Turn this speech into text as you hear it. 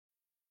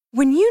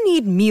When you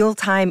need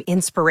mealtime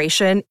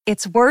inspiration,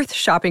 it's worth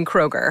shopping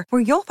Kroger,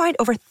 where you'll find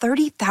over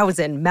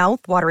 30,000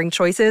 mouth-watering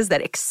choices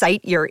that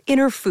excite your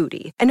inner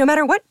foodie. And no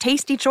matter what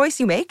tasty choice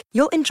you make,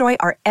 you'll enjoy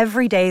our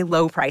everyday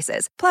low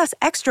prices, plus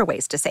extra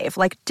ways to save,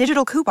 like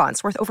digital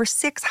coupons worth over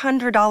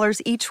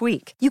 $600 each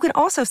week. You can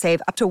also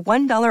save up to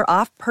 $1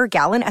 off per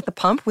gallon at the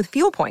pump with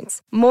fuel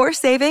points. More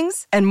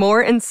savings and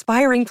more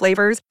inspiring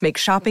flavors make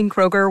shopping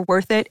Kroger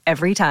worth it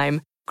every time.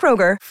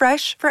 Kroger,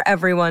 fresh for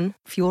everyone.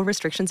 Fuel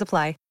restrictions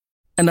apply.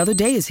 Another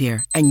day is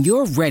here, and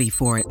you're ready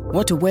for it.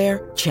 What to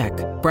wear? Check.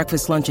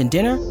 Breakfast, lunch, and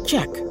dinner?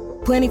 Check.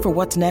 Planning for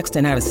what's next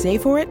and how to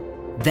save for it?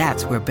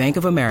 That's where Bank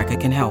of America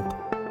can help.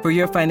 For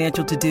your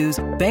financial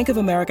to-dos, Bank of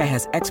America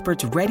has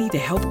experts ready to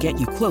help get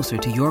you closer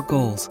to your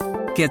goals.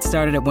 Get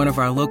started at one of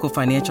our local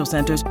financial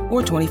centers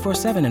or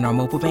 24/7 in our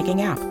mobile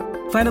banking app.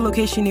 Find a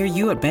location near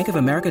you at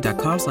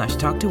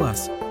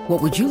bankofamerica.com/talktous.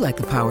 What would you like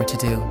the power to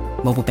do?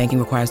 Mobile banking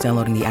requires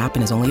downloading the app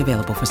and is only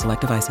available for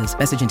select devices.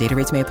 Message and data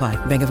rates may apply.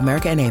 Bank of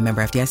America N.A.,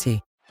 member FDIC.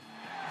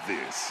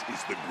 This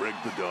is the Greg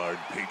Bedard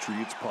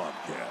Patriots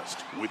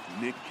Podcast with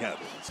Nick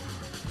Cattles.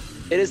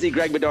 It is the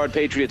Greg Bedard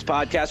Patriots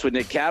Podcast with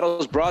Nick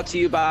Cattles, brought to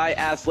you by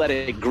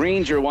Athletic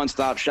Greens, your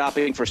one-stop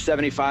shopping for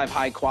 75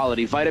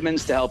 high-quality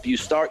vitamins to help you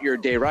start your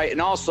day right. And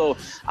also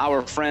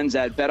our friends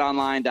at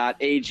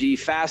betonline.ag,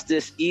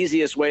 fastest,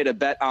 easiest way to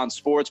bet on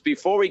sports.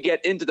 Before we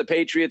get into the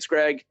Patriots,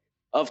 Greg,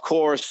 of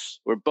course,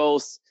 we're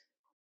both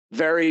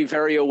very,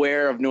 very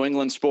aware of New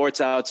England sports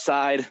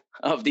outside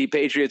of the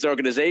Patriots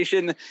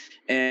organization.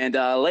 And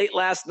late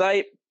last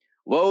night,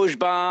 Woj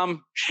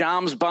bomb,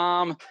 Shams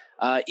bomb,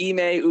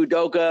 Ime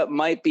Udoka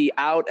might be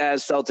out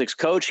as Celtics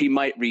coach. He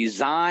might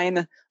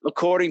resign,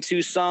 according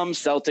to some.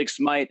 Celtics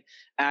might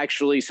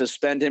actually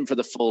suspend him for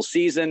the full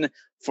season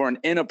for an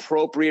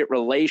inappropriate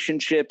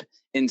relationship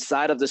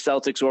inside of the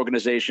Celtics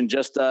organization.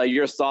 Just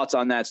your thoughts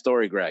on that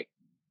story, Greg.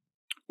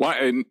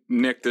 Well,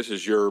 Nick, this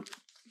is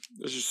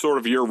sort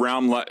of your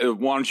realm. Why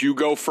don't you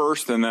go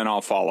first, and then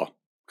I'll follow,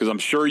 because I'm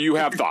sure you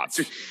have thoughts.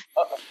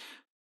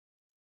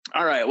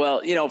 All right.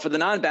 Well, for the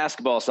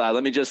non-basketball side,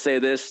 let me just say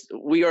this.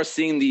 We are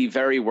seeing the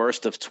very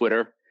worst of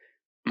Twitter.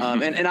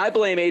 And I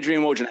blame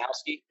Adrian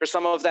Wojnarowski for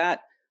some of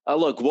that.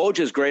 Look, Woj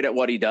is great at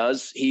what he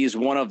does. He's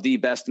one of the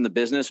best in the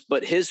business.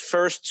 But his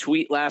first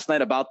tweet last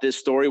night about this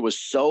story was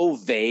so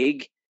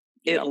vague,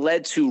 it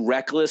led to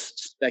reckless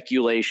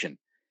speculation.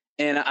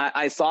 And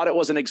I thought it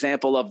was an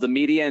example of the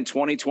media in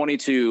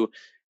 2022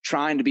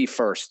 trying to be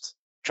first.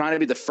 Trying to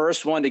be the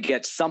first one to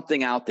get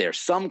something out there,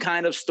 some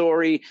kind of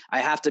story.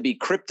 I have to be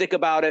cryptic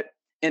about it.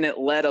 And it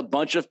led a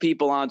bunch of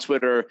people on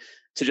Twitter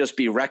to just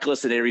be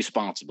reckless and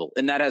irresponsible.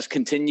 And that has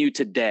continued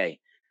today.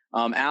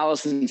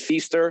 Allison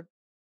Feaster,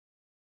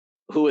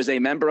 who is a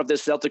member of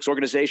this Celtics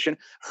organization,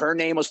 her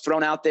name was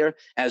thrown out there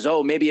as,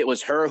 maybe it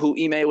was her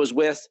who Ime was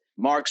with.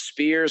 Mark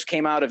Spears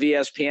came out of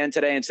ESPN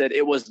today and said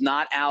it was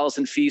not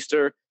Allison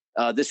Feaster.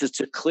 This is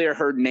to clear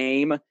her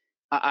name.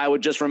 I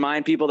would just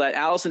remind people that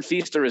Allison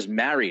Feaster is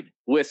married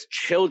with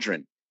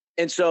children.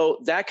 And so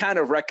that kind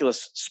of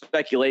reckless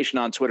speculation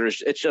on Twitter,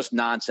 it's just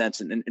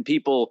nonsense. And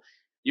people,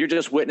 you're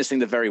just witnessing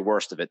the very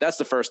worst of it. That's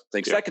the first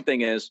thing. Yeah. Second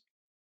thing is,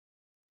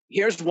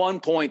 here's one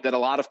point that a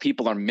lot of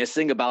people are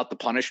missing about the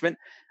punishment.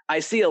 I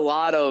see a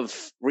lot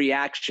of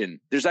reaction.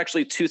 There's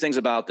actually two things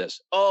about this.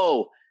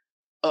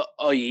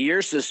 A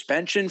year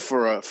suspension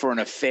for an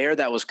affair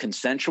that was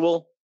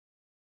consensual.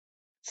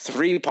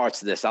 Three parts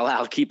to this.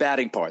 I'll keep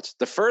adding parts.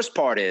 The first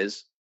part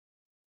is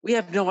we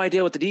have no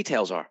idea what the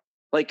details are.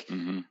 Like,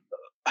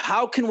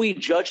 how can we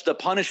judge the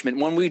punishment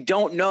when we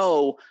don't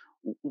know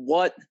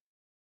what,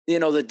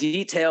 the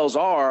details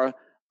are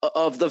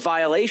of the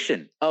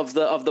violation of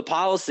the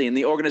policy and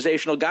the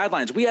organizational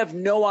guidelines? We have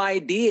no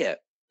idea.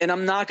 And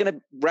I'm not going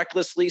to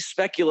recklessly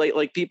speculate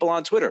like people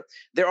on Twitter.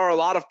 There are a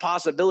lot of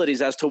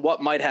possibilities as to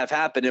what might have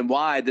happened and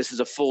why this is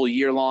a full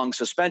year-long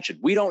suspension.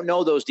 We don't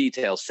know those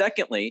details.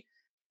 Secondly,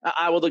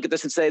 I would look at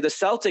this and say the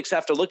Celtics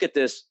have to look at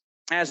this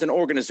as an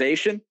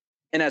organization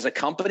and as a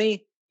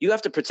company. You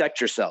have to protect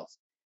yourself.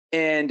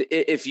 And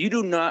if you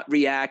do not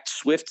react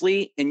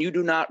swiftly and you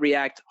do not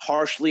react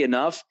harshly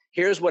enough,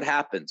 here's what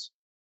happens.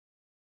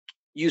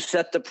 You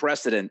set the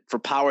precedent for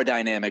power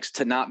dynamics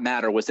to not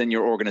matter within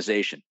your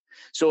organization.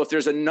 So if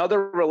there's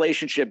another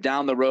relationship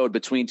down the road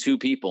between two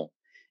people,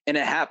 and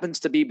it happens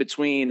to be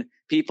between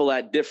people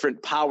at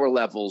different power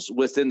levels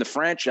within the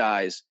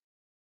franchise,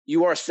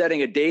 you are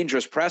setting a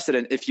dangerous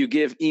precedent if you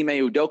give Ime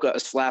Udoka a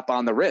slap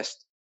on the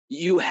wrist.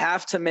 You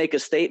have to make a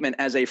statement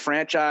as a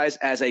franchise,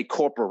 as a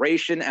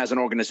corporation, as an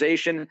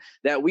organization,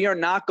 that we are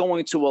not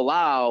going to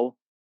allow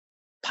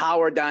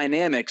power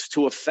dynamics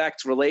to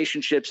affect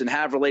relationships and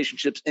have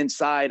relationships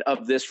inside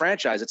of this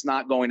franchise. It's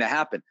not going to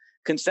happen.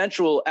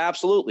 Consensual,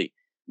 absolutely.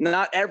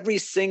 Not every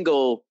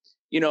single,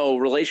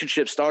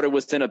 relationship started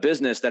within a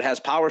business that has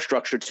power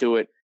structure to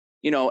it,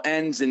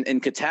 ends in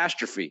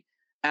catastrophe.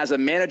 As a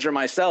manager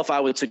myself, I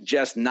would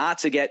suggest not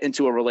to get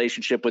into a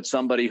relationship with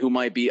somebody who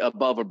might be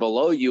above or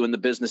below you in the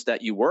business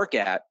that you work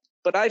at.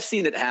 But I've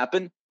seen it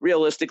happen.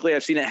 Realistically,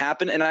 I've seen it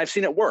happen and I've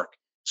seen it work.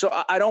 So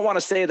I don't want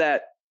to say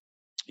that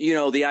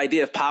the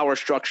idea of power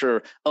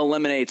structure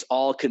eliminates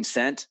all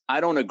consent. I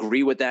don't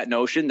agree with that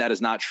notion. That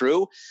is not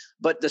true.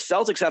 But the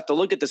Celtics have to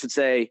look at this and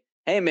say,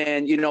 hey,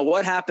 man,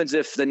 what happens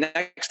if the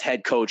next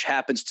head coach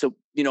happens to,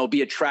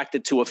 be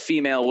attracted to a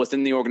female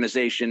within the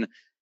organization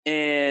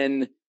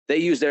and they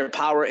use their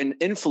power and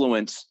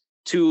influence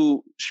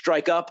to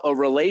strike up a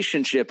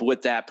relationship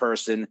with that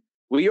person?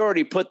 We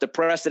already put the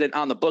precedent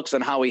on the books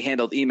on how we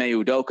handled Ime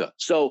Udoka.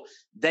 So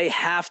they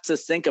have to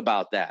think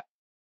about that.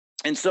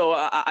 And so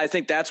I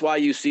think that's why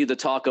you see the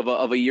talk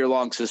of a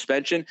year-long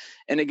suspension.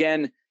 And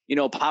again,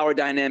 power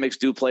dynamics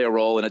do play a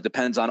role, and it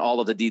depends on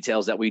all of the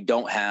details that we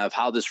don't have,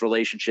 how this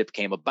relationship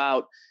came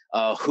about,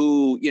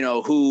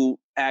 who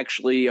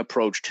actually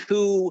approached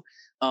who,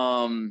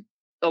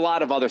 a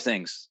lot of other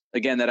things,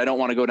 again, that I don't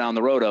want to go down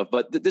the road of.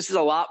 But this is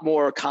a lot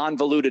more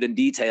convoluted and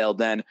detailed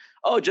than,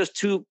 just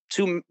two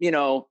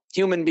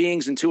human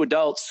beings and two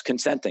adults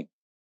consenting.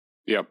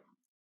 Yep.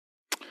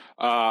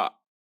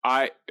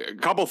 A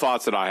couple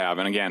thoughts that I have,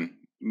 and again,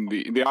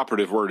 the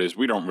operative word is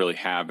we don't really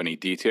have any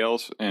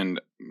details, and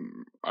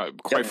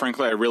quite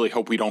frankly, I really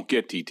hope we don't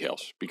get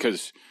details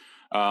because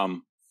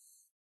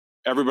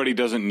everybody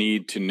doesn't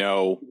need to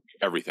know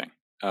everything.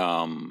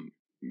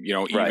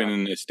 Even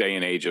in this day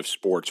and age of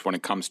sports, when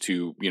it comes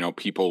to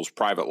people's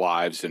private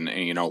lives, and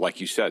like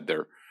you said,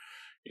 there,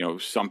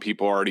 some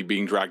people are already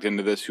being dragged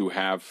into this who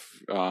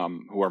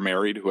are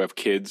married, who have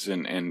kids,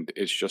 and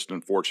it's just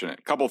unfortunate.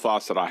 A couple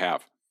thoughts that I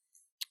have.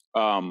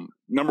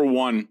 Number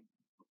one,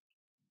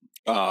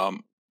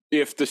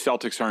 if the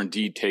Celtics are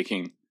indeed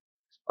taking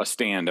a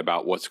stand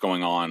about what's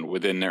going on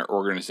within their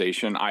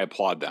organization, I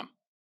applaud them.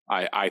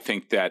 I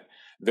think that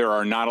there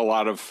are not a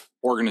lot of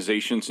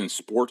organizations in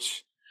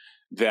sports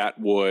that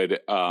would,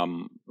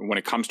 when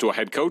it comes to a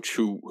head coach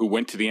who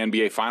went to the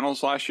NBA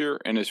Finals last year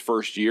in his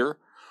first year,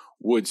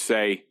 would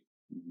say,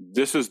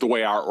 this is the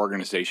way our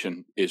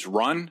organization is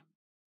run.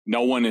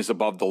 No one is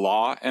above the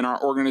law in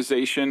our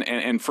organization.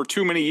 And for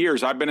too many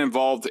years, I've been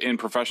involved in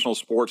professional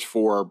sports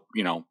for,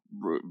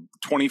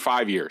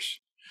 25 years.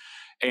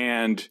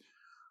 And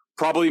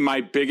probably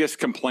my biggest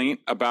complaint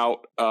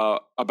about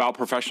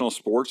professional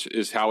sports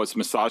is how it's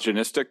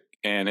misogynistic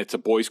and it's a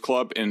boys'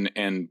 club,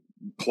 and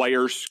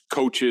players,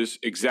 coaches,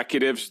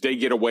 executives, they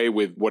get away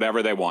with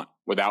whatever they want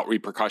without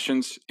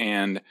repercussions.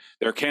 And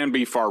there can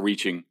be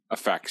far-reaching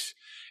effects.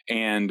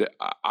 And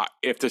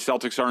if the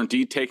Celtics are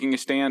indeed taking a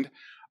stand,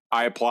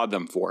 I applaud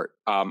them for it.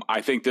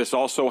 I think this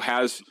also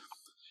has,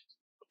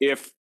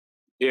 if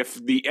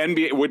the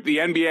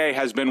NBA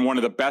has been one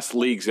of the best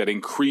leagues at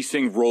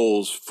increasing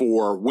roles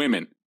for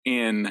women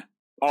in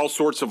all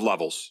sorts of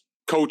levels,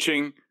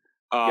 coaching,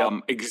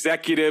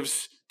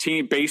 executives,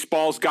 team,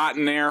 baseball's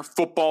gotten there,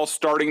 football's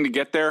starting to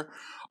get there.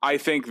 I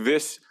think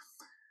this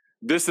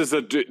is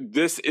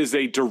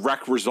a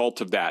direct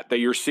result of that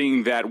you're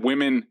seeing that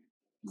women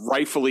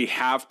rightfully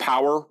have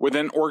power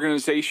within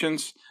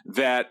organizations,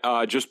 that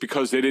just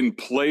because they didn't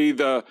play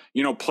the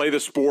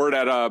sport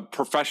at a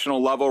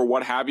professional level or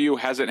what have you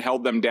hasn't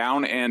held them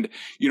down. And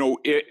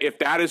if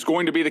that is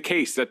going to be the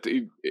case, that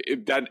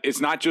it's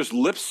not just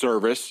lip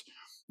service,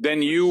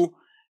 then you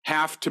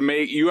have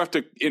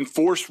to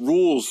enforce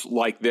rules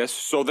like this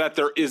so that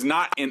there is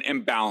not an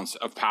imbalance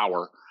of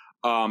power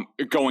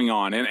going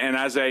on. And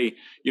as I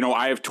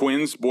have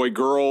twins, boy,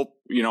 girl,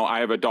 I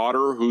have a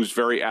daughter who's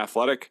very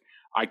athletic.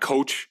 I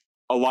coach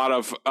a lot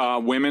of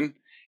women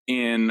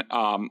in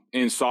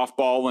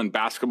softball and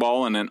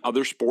basketball and in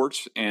other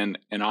sports, and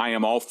I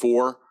am all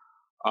for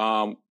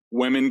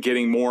women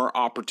getting more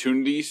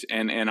opportunities.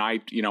 And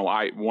I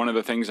one of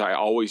the things I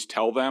always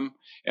tell them,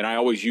 and I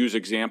always use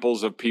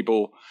examples of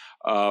people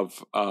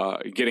of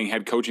getting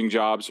head coaching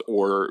jobs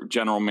or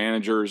general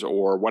managers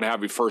or what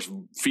have you, first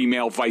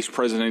female vice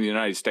president of the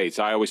United States.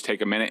 I always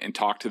take a minute and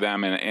talk to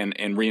them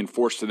and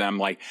reinforce to them,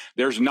 like,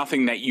 there's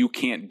nothing that you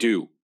can't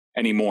do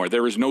anymore.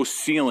 There is no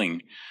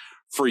ceiling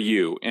for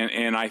you.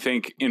 And I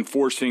think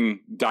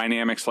enforcing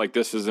dynamics like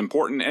this is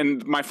important.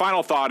 And my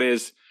final thought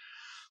is,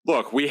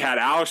 look, we had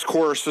Alex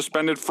Cora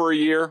suspended for a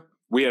year.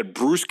 We had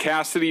Bruce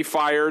Cassidy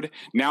fired.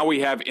 Now we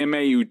have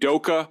Ime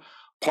Udoka.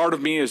 Part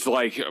of me is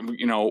like,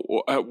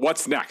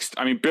 what's next?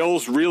 I mean,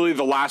 Bill's really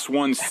the last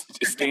one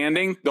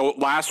standing, the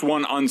last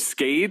one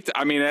unscathed.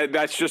 I mean,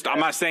 that's just, I'm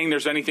not saying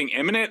there's anything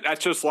imminent.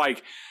 That's just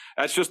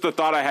the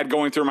thought I had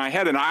going through my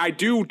head. And I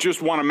do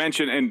just want to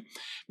mention, and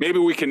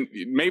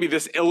maybe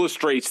this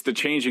illustrates the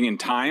changing in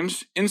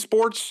times in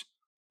sports.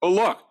 But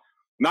look,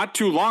 not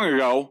too long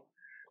ago,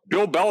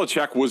 Bill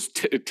Belichick was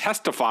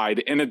testified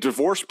in a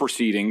divorce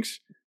proceedings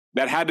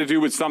that had to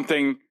do with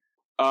something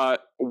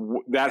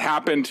that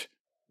happened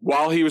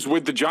while he was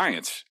with the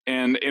Giants.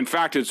 And in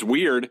fact, it's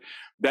weird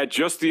that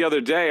just the other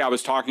day I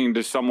was talking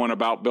to someone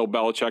about Bill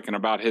Belichick and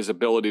about his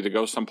ability to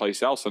go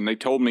someplace else. And they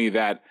told me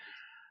that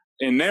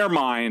in their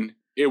mind,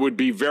 it would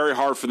be very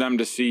hard for them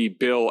to see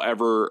Bill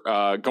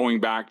ever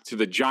going back to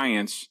the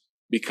Giants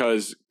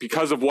because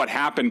of what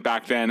happened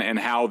back then and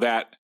how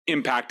that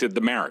impacted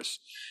the Maras.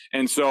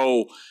 And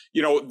so,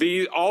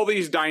 all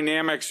these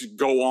dynamics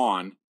go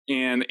on.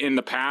 And in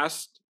the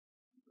past,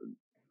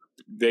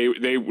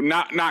 they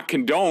not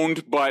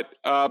condoned, but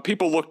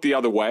people look the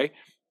other way.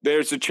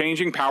 There's a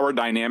changing power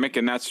dynamic,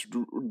 and that's,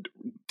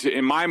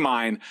 in my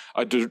mind,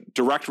 a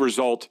direct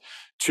result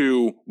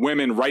to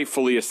women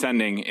rightfully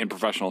ascending in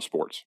professional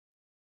sports.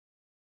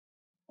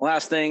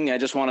 Last thing, I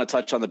just want to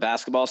touch on the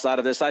basketball side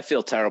of this. I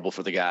feel terrible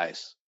for the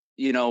guys.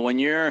 You know, when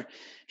you're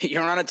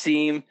on a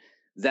team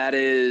that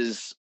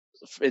is,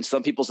 in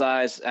some people's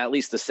eyes, at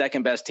least the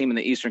second best team in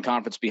the Eastern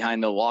Conference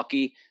behind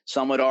Milwaukee.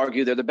 Some would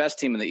argue they're the best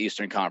team in the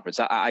Eastern Conference.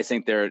 I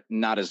think they're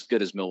not as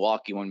good as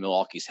Milwaukee when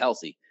Milwaukee's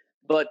healthy.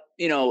 But,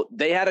 you know,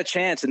 they had a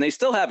chance, and they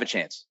still have a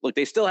chance. Look,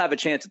 they still have a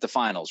chance at the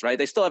finals, right?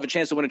 They still have a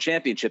chance to win a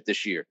championship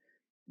this year.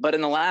 But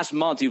in the last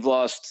month, you've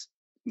lost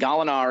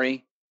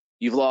Gallinari.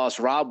 You've lost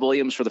Rob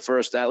Williams for the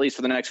first, at least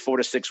for the next 4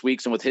 to 6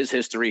 weeks. And with his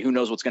history, who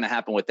knows what's going to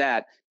happen with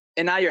that.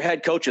 And now your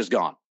head coach is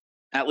gone,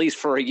 at least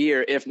for a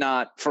year, if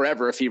not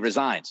forever, if he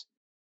resigns.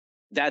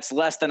 That's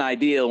less than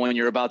ideal when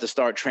you're about to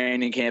start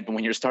training camp and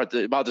when you're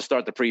about to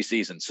start the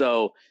preseason.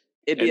 So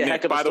it'd be a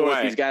heck of a story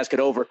if these guys could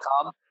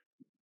overcome.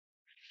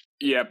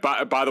 Yeah,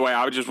 by the way,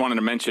 I just wanted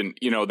to mention,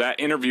 you know, that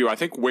interview I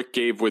think Wick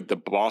gave with the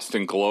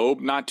Boston Globe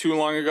not too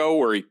long ago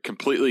where he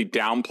completely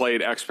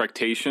downplayed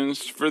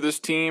expectations for this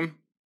team.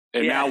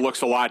 It now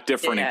looks a lot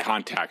different in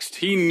context.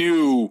 He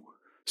knew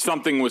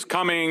something was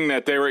coming,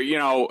 that they were, you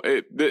know,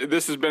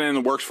 this has been in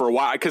the works for a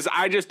while. Because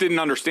I just didn't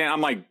understand. I'm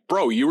like,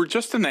 bro, you were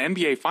just in the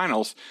NBA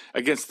Finals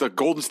against the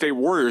Golden State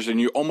Warriors and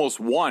you almost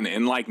won.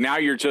 And like now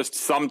you're just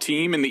some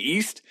team in the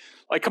East.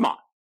 Like, come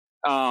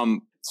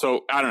on.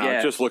 So I don't know.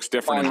 It just looks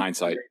different in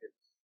hindsight.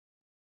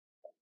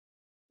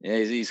 Yeah,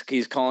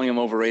 he's calling him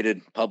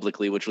overrated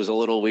publicly, which was a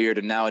little weird,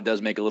 and now it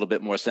does make a little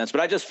bit more sense.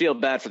 But I just feel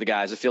bad for the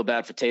guys. I feel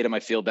bad for Tatum.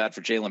 I feel bad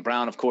for Jaylen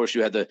Brown. Of course,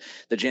 you had the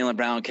Jaylen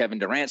Brown, Kevin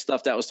Durant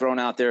stuff that was thrown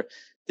out there.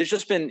 There's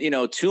just been, you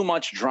know, too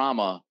much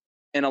drama,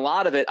 and a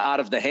lot of it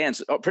out of the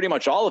hands, pretty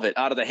much all of it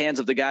out of the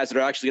hands of the guys that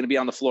are actually going to be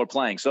on the floor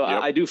playing. So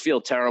I do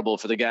feel terrible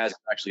for the guys that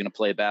are actually going to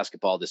play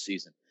basketball this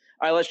season.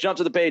 All right, let's jump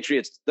to the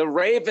Patriots. The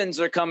Ravens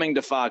are coming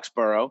to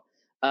Foxborough.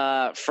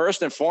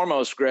 First and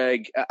foremost,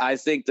 Greg, I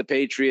think the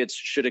Patriots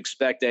should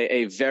expect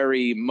a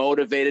very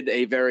motivated,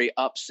 a very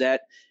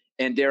upset,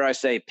 and dare I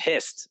say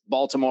pissed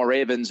Baltimore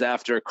Ravens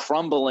after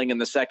crumbling in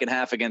the second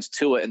half against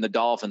Tua and the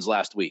Dolphins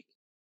last week.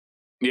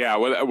 Yeah,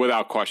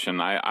 without question.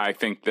 I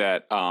think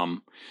that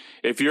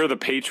if you're the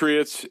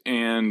Patriots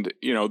and,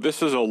 you know,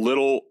 this is a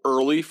little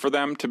early for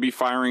them to be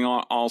firing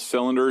on all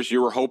cylinders.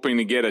 You were hoping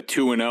to get a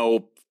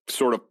 2-0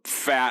 sort of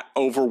fat,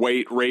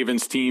 overweight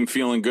Ravens team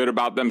feeling good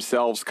about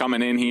themselves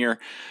coming in here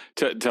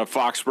to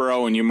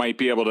Foxborough, and you might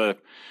be able to,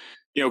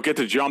 you know, get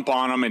the jump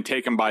on them and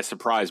take them by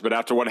surprise. But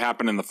after what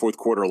happened in the fourth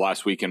quarter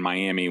last week in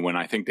Miami, when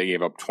I think they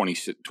gave up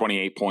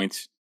 28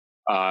 points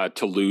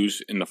to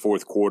lose in the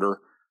fourth quarter,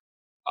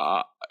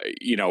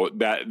 you know,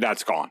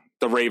 that's gone.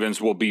 The Ravens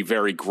will be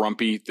very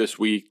grumpy this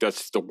week.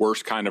 That's the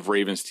worst kind of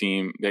Ravens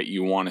team that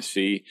you want to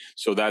see.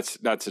 So that's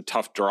a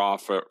tough draw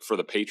for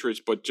the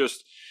Patriots. But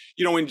just,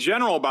 you know, in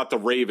general about the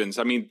Ravens,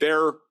 I mean,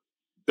 they're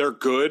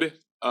good.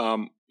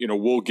 You know,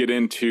 we'll get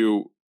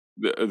into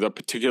the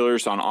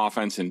particulars on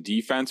offense and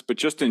defense, but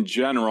just in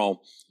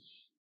general,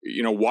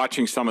 you know,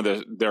 watching some of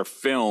their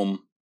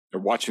film, or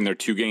watching their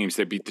two games,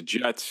 they beat the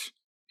Jets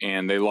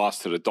and they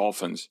lost to the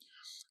Dolphins.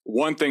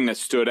 One thing that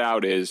stood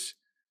out is,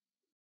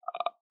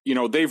 you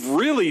know, they've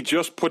really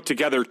just put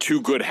together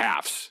two good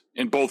halves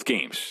in both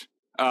games.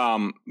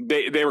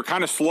 They were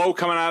kind of slow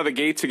coming out of the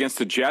gates against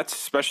the Jets,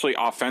 especially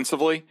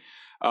offensively.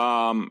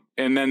 And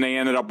then they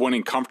ended up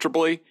winning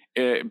comfortably.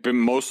 It been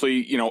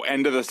mostly, you know,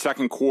 end of the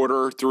second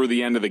quarter through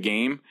the end of the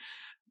game.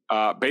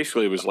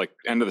 Basically, it was like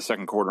end of the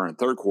second quarter and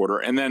third quarter.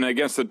 And then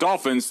against the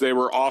Dolphins, they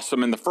were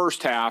awesome in the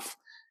first half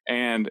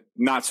and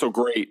not so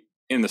great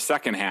in the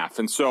second half.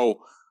 And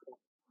so,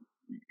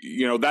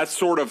 you know, that's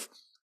sort of,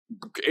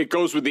 it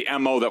goes with the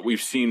MO that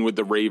we've seen with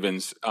the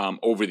Ravens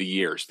over the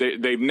years.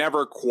 They've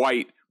never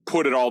quite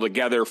put it all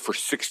together for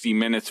 60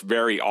 minutes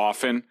very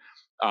often.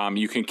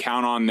 You can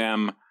count on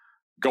them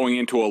going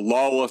into a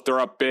lull if they're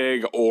up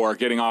big or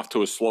getting off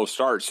to a slow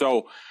start.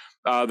 So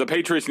the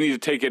Patriots need to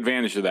take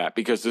advantage of that,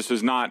 because this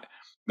is not,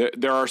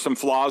 there are some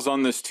flaws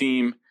on this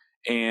team,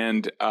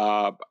 and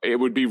it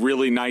would be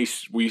really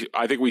nice.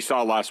 I think we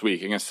saw last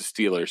week against the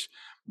Steelers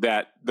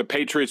that the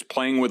Patriots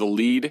playing with a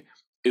lead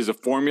is the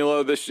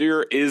formula this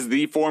year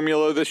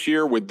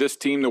with this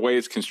team, the way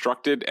it's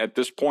constructed at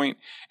this point.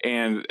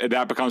 And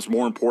that becomes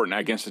more important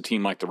against a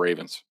team like the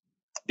Ravens.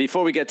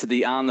 Before we get to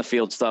the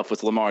on-the-field stuff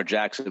with Lamar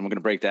Jackson, we're going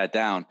to break that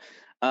down.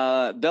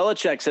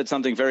 Belichick said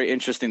something very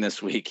interesting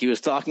this week. He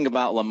was talking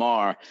about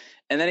Lamar,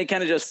 and then he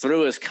kind of just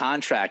threw his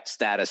contract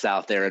status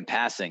out there in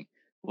passing.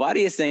 Why do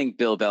you think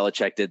Bill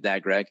Belichick did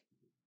that, Greg?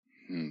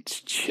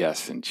 It's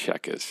chess and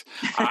checkers.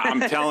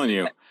 I'm telling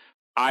you.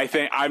 I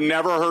think I've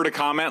never heard a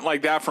comment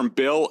like that from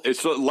Bill.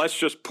 Let's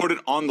just put it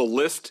on the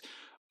list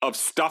of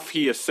stuff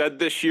he has said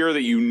this year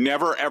that you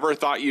never, ever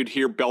thought you'd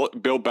hear Bill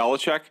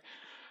Belichick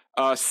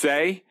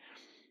say.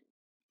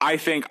 I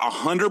think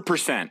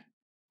 100%.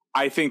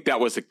 I think that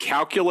was a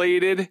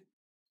calculated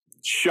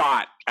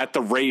shot at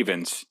the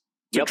Ravens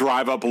to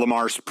drive up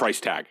Lamar's price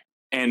tag.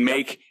 and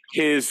make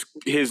his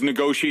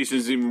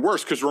negotiations even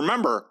worse. Because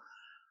remember,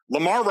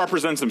 Lamar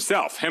represents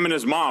himself. Him and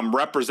his mom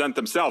represent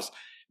themselves.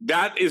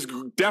 That is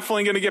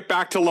definitely going to get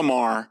back to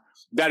Lamar.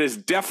 That is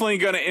definitely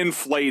going to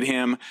inflate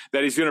him.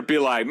 That he's going to be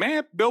like,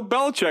 man, Bill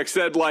Belichick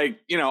said, like,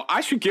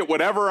 I should get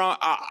whatever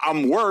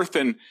I'm worth.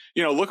 And,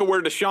 look at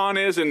where Deshaun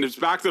is. And it's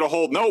back to the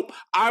whole, nope,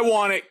 I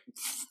want it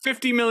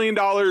 $50 million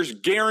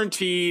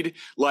guaranteed.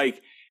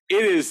 Like,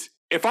 it is,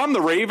 if I'm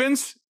the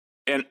Ravens,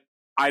 and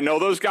I know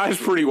those guys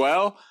pretty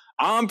well,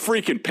 I'm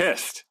freaking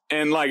pissed.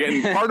 And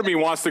part of me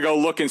wants to go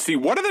look and see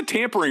what are the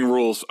tampering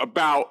rules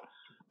about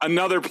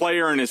another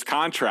player in his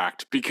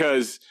contract,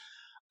 because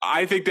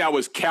I think that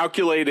was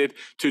calculated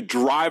to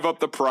drive up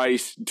the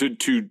price,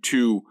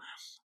 to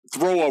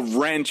throw a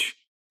wrench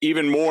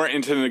even more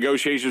into the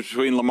negotiations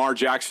between Lamar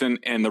Jackson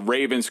and the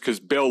Ravens, because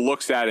Bill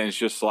looks at it and it's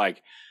just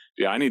like,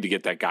 yeah, I need to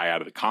get that guy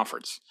out of the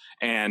conference.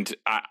 And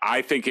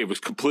I think it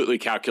was completely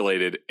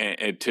calculated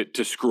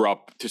to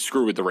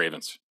screw with the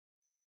Ravens.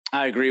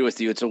 I agree with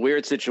you. It's a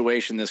weird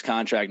situation, this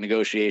contract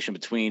negotiation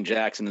between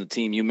Jackson and the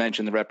team. You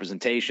mentioned the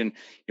representation.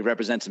 He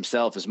represents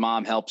himself. His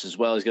mom helps as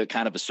well. He's got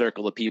kind of a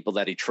circle of people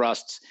that he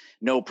trusts.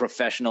 No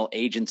professional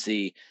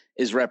agency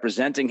is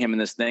representing him in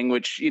this thing,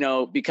 which,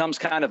 becomes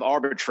kind of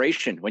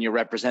arbitration when you're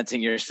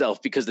representing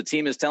yourself, because the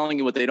team is telling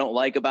you what they don't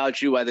like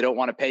about you, why they don't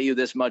want to pay you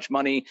this much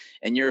money,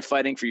 and you're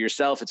fighting for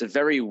yourself. It's a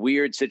very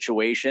weird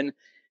situation.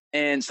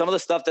 And some of the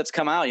stuff that's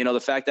come out, the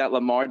fact that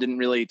Lamar didn't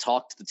really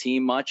talk to the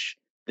team much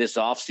this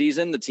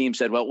offseason. The team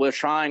said, well, we're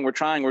trying.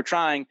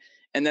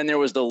 And then there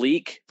was the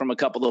leak from a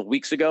couple of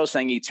weeks ago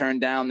saying he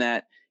turned down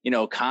that,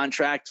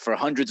 contract for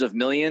hundreds of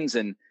millions.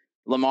 And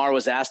Lamar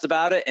was asked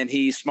about it, and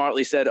he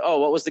smartly said, oh,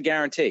 what was the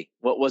guarantee?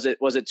 What was it?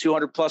 Was it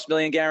 200 plus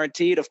million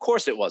guaranteed? Of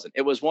course it wasn't.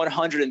 It was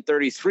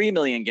 133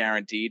 million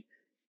guaranteed.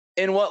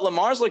 And what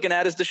Lamar's looking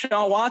at is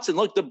Deshaun Watson.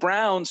 Look, the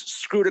Browns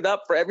screwed it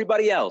up for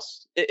everybody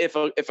else. If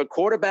a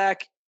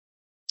quarterback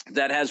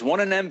that has won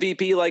an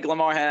MVP like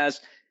Lamar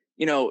has,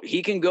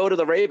 he can go to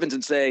the Ravens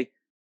and say,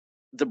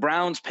 the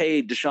Browns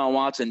paid Deshaun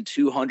Watson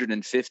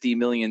 $250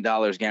 million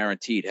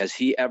guaranteed. Has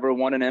he ever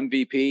won an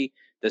MVP?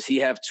 Does he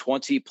have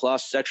 20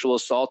 plus sexual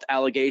assault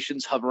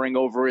allegations hovering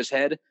over his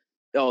head?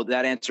 Oh,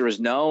 that answer is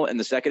no. And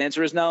the second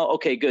answer is no.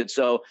 Okay, good.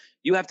 So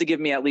you have to give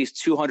me at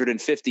least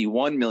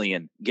 $251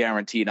 million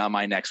guaranteed on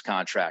my next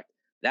contract.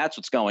 That's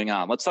what's going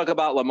on. Let's talk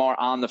about Lamar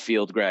on the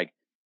field, Greg.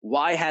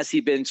 Why has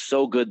he been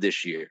so good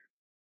this year?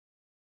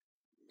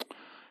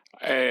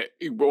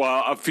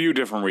 Well, a few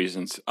different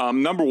reasons.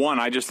 Number one,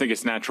 I just think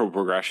it's natural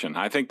progression.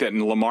 I think that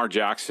Lamar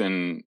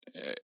Jackson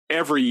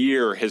every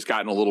year has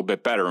gotten a little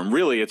bit better. And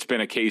really, it's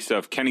been a case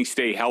of, can he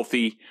stay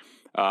healthy?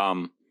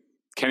 Can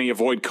he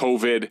avoid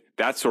COVID?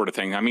 That sort of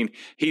thing. I mean,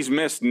 he's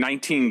missed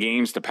 19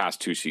 games the past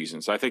two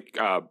seasons. I think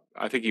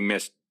he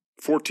missed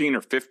 14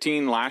 or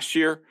 15 last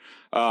year.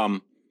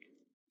 And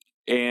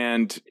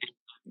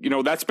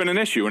that's been an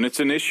issue, and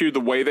it's an issue the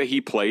way that he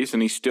plays,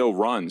 and he still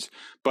runs.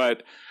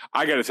 But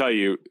I got to tell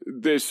you,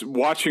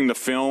 watching the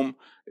film,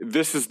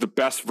 this is the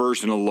best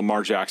version of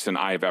Lamar Jackson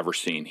I have ever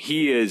seen.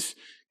 He is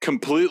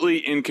completely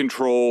in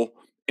control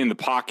in the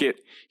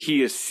pocket.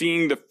 He is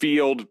seeing the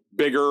field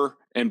bigger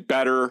and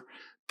better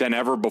than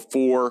ever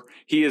before.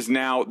 He is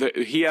now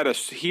he had a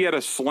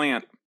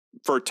slant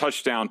for a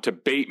touchdown to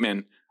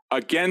Bateman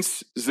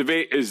against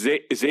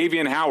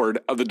Xavier Howard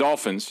of the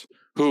Dolphins,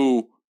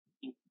 who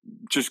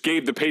just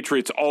gave the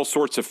Patriots all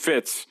sorts of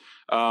fits.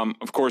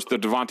 Of course, the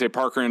Devontae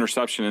Parker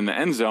interception in the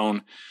end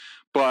zone,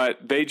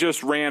 but they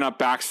just ran a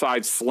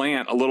backside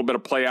slant, a little bit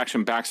of play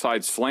action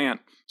backside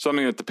slant,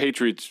 something that the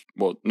Patriots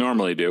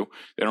normally do.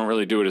 They don't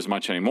really do it as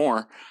much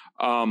anymore.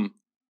 And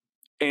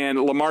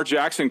Lamar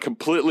Jackson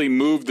completely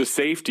moved the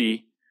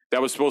safety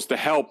that was supposed to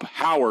help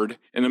Howard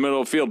in the middle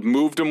of the field,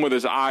 moved him with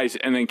his eyes,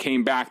 and then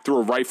came back, threw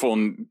a rifle,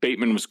 and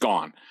Bateman was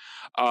gone.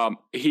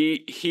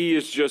 He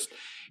is just...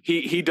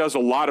 He does a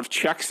lot of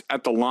checks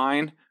at the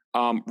line,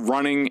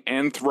 running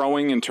and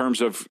throwing in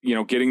terms of,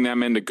 getting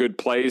them into good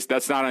plays.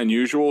 That's not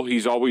unusual.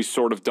 He's always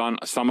sort of done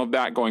some of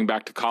that going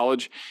back to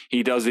college.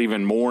 He does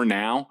even more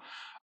now.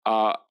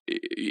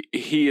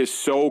 He is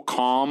so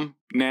calm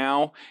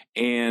now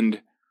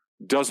and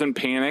doesn't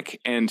panic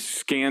and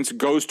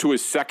goes to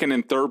his second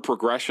and third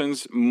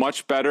progressions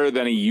much better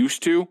than he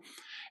used to.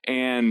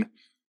 And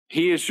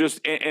he is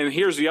just, and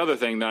here's the other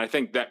thing that I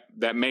think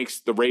that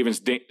makes the Ravens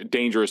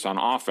dangerous on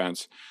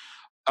offense.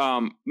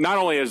 Not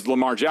only has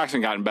Lamar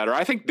Jackson gotten better,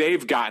 I think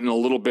they've gotten a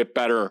little bit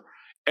better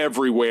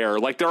everywhere.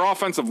 Like their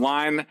offensive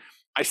line,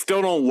 I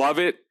still don't love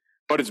it,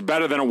 but it's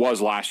better than it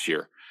was last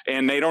year.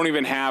 And they don't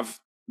even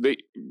have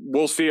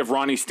we'll see if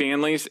Ronnie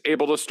Stanley's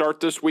able to start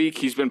this week.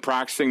 He's been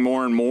practicing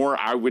more and more.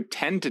 I would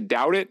tend to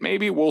doubt it.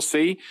 Maybe we'll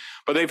see,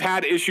 but they've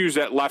had issues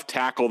at left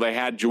tackle. They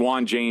had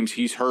Juwan James.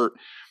 He's hurt.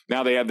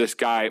 Now they have this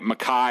guy,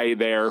 Mackay,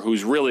 there,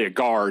 who's really a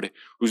guard,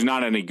 who's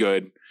not any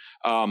good.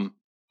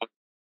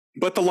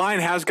 But the line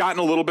has gotten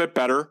a little bit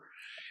better.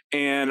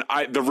 And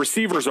the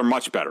receivers are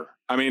much better.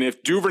 I mean,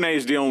 if Duvernay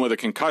is dealing with a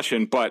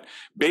concussion, but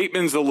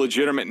Bateman's a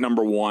legitimate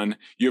number one.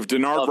 You have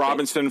Denard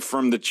Robinson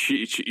from the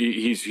Chiefs.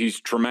 He's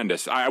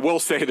tremendous. I will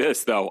say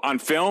this, though. On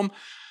film,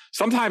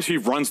 sometimes he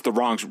runs the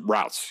wrong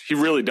routes. He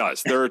really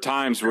does. There are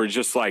times where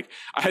just like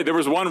there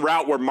was one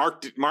route where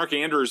Mark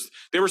Andrews,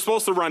 they were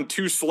supposed to run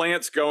 2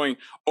 slants going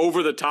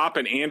over the top,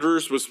 and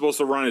Andrews was supposed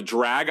to run a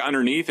drag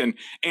underneath, and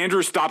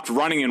Andrews stopped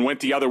running and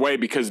went the other way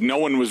because no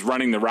one was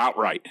running the route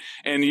right.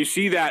 And you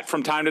see that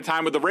from time to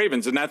time with the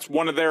Ravens, and that's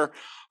one of their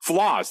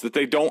flaws, that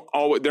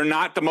they're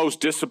not the most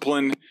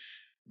disciplined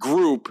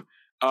group,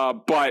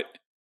 but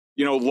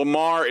you know,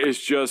 Lamar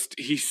is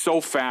he's so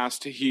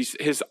fast.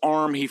 His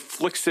arm, he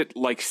flicks it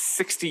like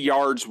 60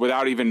 yards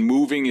without even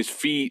moving his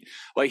feet.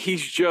 Like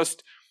he's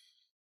just,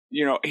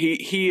 you know,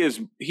 he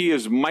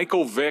is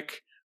Michael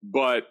Vick,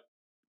 but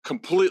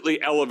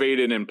completely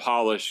elevated and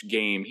polished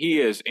game. He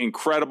is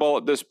incredible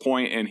at this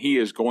point, and he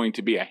is going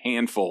to be a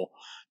handful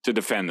to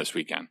defend this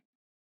weekend.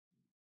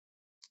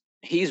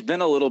 He's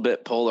been a little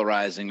bit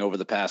polarizing over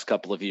the past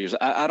couple of years.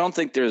 I don't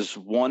think there's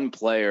one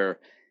player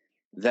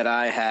that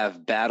I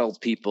have battled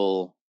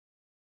people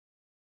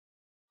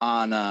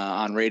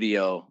on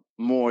radio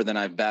more than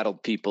I've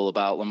battled people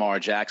about Lamar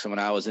Jackson when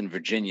I was in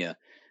Virginia,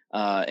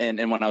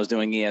 and when I was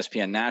doing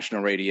ESPN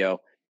national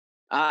radio.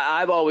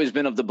 I've always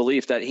been of the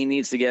belief that he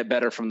needs to get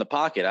better from the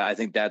pocket. I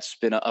think that's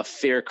been a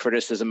fair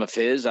criticism of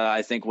his.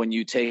 I think when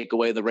you take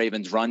away the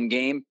Ravens' run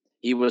game,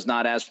 he was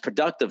not as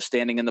productive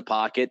standing in the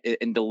pocket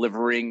and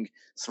delivering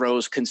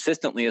throws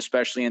consistently,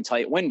 especially in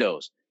tight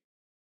windows.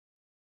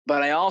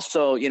 But I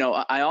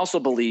also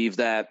believe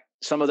that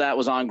some of that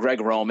was on Greg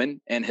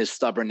Roman and his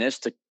stubbornness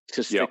to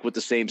stick with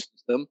the same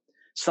system.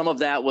 Some of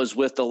that was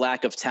with the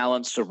lack of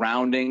talent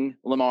surrounding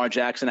Lamar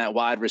Jackson at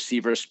wide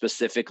receiver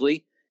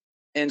specifically.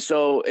 And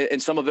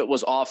some of it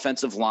was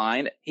offensive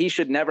line. He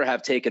should never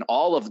have taken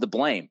all of the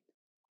blame.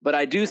 But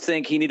I do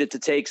think he needed to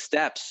take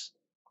steps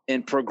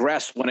and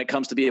progress when it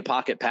comes to be a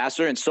pocket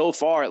passer. And so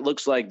far, it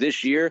looks like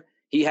this year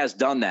he has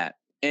done that.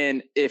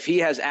 And if he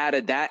has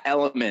added that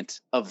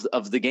element of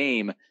the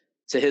game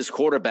to his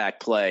quarterback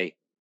play,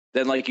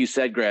 then like you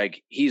said,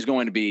 Greg, he's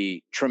going to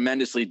be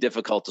tremendously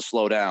difficult to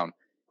slow down.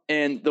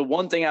 And the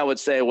one thing I would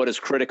say, what is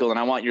critical, and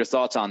I want your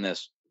thoughts on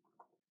this,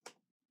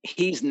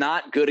 he's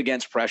not good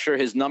against pressure.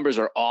 His numbers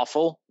are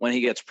awful when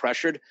he gets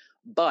pressured,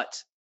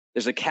 but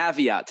there's a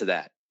caveat to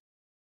that.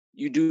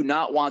 You do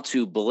not want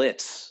to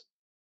blitz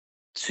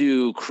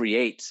to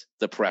create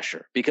the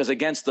pressure, because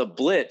against the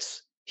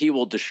blitz, he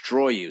will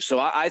destroy you. So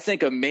I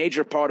think a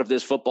major part of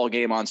this football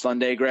game on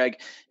Sunday, Greg,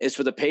 is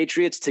for the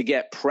Patriots to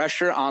get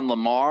pressure on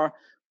Lamar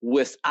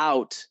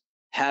without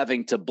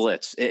having to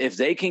blitz. If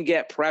they can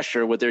get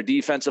pressure with their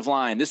defensive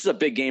line, this is a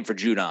big game for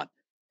Judon.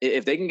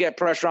 If they can get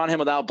pressure on him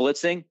without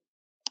blitzing,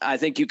 I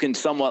think you can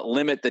somewhat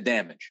limit the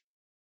damage.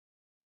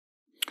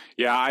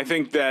 Yeah, I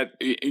think that,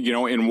 you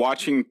know, in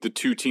watching the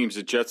two teams,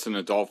 the Jets and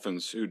the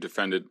Dolphins, who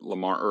defended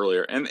Lamar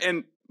earlier,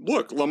 and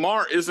look,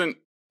 Lamar isn't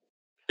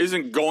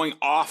going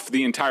off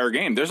the entire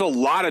game. There's a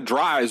lot of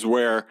drives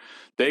where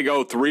they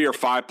go 3 or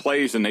 5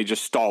 plays and they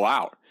just stall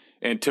out.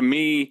 And to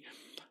me,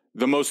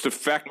 the most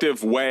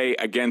effective way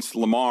against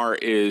Lamar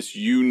is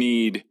you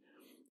need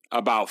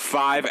about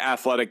 5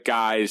 athletic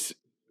guys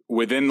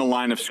within the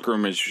line of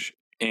scrimmage,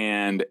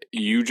 and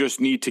you just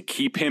need to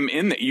keep him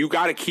in you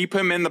got to keep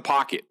him in the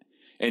pocket.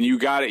 And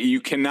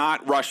you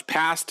cannot rush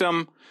past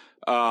him.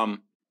 I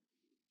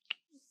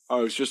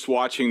was just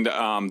watching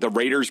the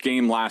Raiders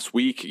game last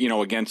week, you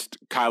know, against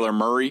Kyler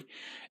Murray.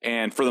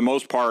 And for the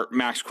most part,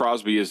 Max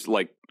Crosby is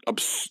like,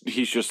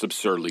 he's just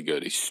absurdly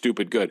good. He's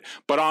stupid good.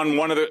 But on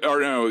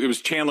it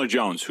was Chandler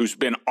Jones, who's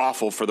been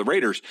awful for the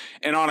Raiders.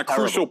 And on a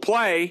crucial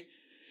play,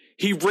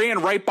 he ran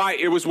right by.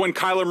 It was when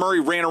Kyler Murray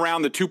ran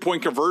around the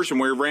 2-point conversion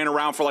where he ran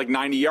around for like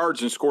 90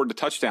 yards and scored the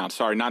touchdown.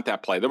 Sorry, not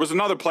that play. There was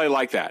another play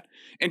like that.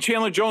 And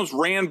Chandler Jones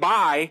ran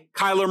by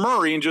Kyler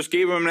Murray and just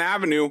gave him an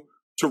avenue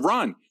to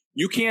run.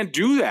 You can't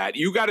do that.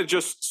 You got to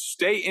just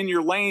stay in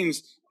your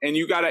lanes, and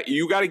you got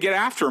to get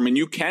after him. And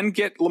you can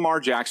get Lamar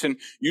Jackson.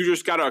 You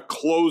just got to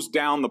close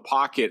down the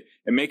pocket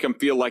and make him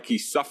feel like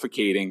he's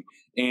suffocating.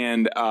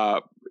 And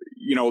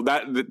you know,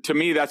 that to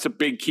me, that's a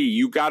big key.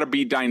 You got to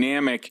be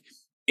dynamic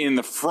in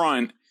the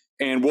front,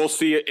 and we'll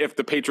see if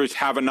the Patriots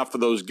have enough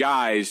of those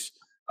guys.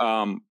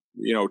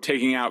 You know,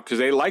 taking out, because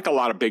they like a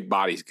lot of big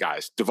bodies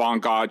guys.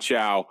 Devon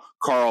Godchow,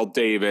 Carl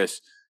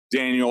Davis,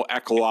 Daniel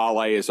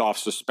Ekulale is off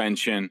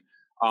suspension.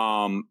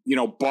 You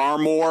know,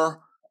 Barmore,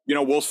 you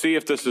know, we'll see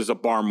if this is a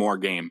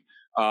Barmore game.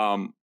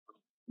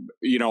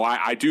 You know,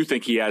 I do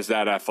think he has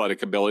that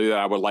athletic ability that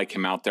I would like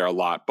him out there a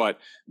lot, but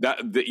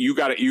that you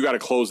got to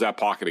close that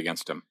pocket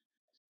against him.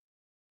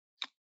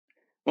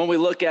 When we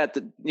look at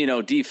the, you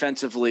know,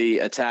 defensively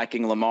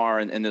attacking Lamar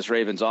in this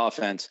Ravens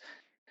offense,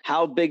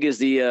 how big is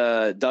the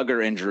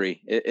Duggar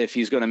injury if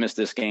he's going to miss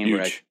this game,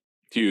 Greg?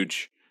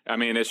 Huge. I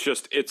mean,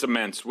 it's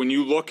immense. When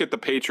you look at the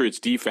Patriots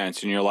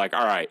defense and you're like,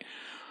 all right,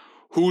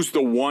 who's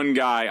the one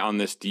guy on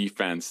this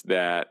defense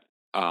that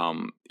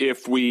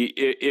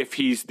if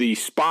he's the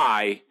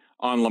spy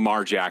on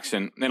Lamar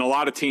Jackson. And a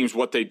lot of teams,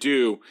 what they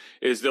do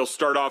is they'll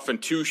start off in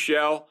two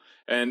shell,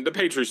 and the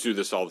Patriots do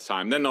this all the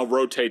time. Then they'll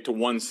rotate to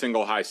one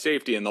single high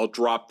safety, and they'll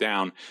drop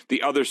down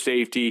the other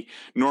safety,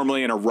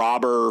 normally in a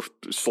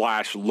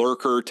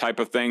robber/lurker type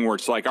of thing, where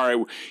it's like, all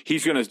right,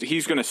 he's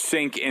gonna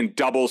sink and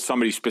double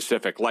somebody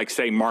specific, like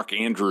say Mark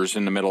Andrews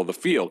in the middle of the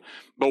field.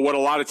 But what a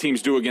lot of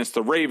teams do against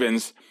the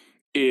Ravens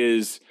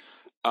is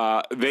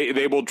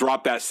they will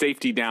drop that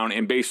safety down,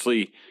 and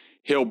basically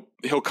he'll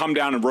come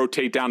down and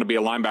rotate down to be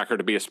a linebacker,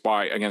 to be a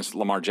spy against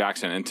Lamar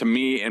Jackson. And to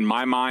me, in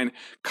my mind,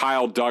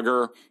 Kyle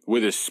Duggar,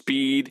 with his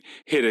speed,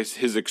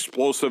 his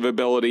explosive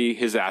ability,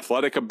 his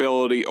athletic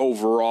ability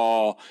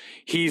overall,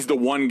 he's the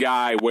one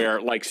guy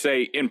where, like,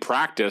 say, in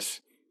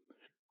practice,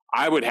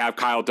 I would have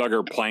Kyle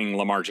Duggar playing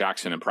Lamar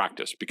Jackson in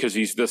practice, because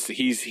he's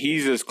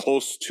as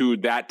close to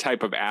that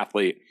type of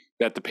athlete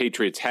that the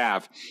Patriots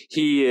have.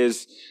 He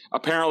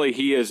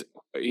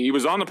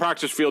was on the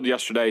practice field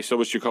yesterday. So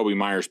was Jakobi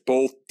Meyers.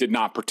 Both did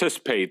not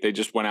participate. They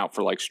just went out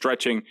for like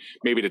stretching,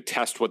 maybe to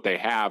test what they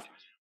have.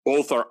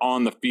 Both are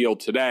on the field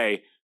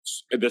today.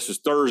 This is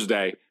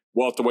Thursday.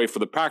 We'll have to wait for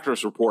the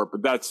practice report,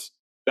 but that's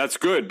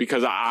good,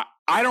 because I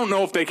don't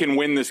know if they can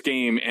win this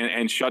game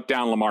and shut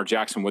down Lamar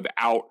Jackson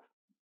without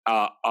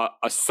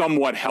a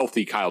somewhat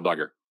healthy Kyle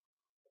Duggar.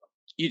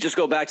 You just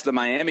go back to the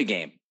Miami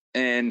game,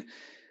 and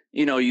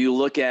you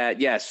look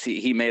at, yes,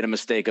 he made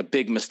a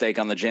big mistake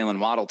on the Jalen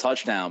Waddle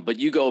touchdown, but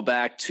you go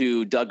back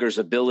to Duggar's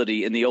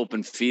ability in the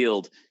open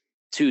field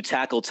to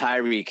tackle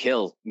Tyreek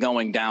Hill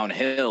going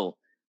downhill.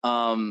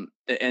 And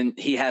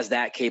he has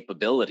that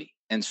capability.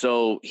 And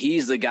so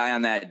he's the guy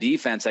on that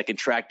defense that can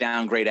track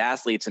down great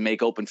athletes and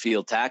make open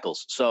field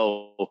tackles.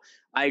 So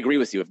I agree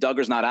with you. If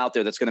Duggar's not out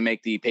there, that's going to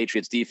make the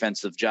Patriots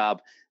defensive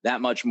job that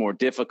much more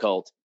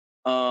difficult.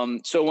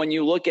 So when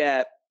you look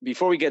at,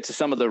 before we get to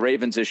some of the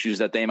Ravens issues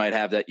that they might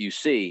have that you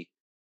see,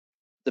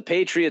 the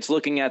Patriots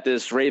looking at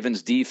this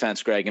Ravens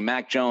defense, Greg, and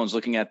Mac Jones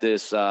looking at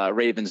this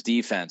Ravens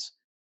defense,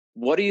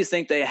 what do you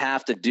think they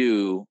have to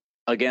do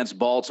against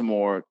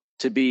Baltimore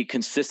to be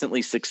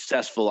consistently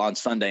successful on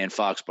Sunday in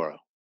Foxborough?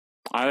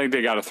 I think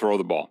they got to throw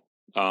the ball.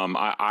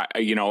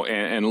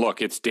 And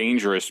look, it's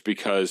dangerous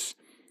because,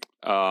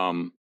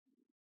 they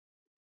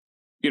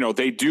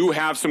do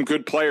have some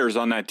good players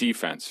on that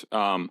defense.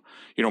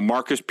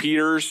 Marcus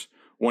Peters,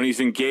 when he's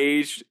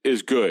engaged,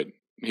 is good.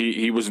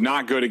 He was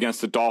not good against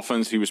the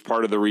Dolphins. He was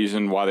part of the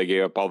reason why they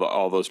gave up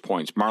all those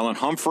points. Marlon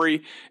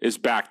Humphrey is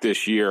back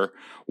this year,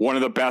 one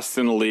of the best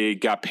in the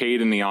league, got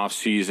paid in the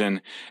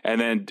offseason.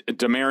 And then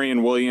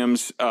Damarian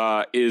Williams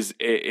is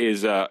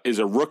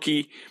a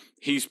rookie.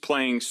 He's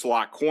playing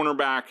slot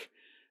cornerback.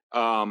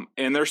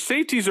 And their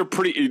safeties are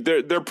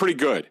they're pretty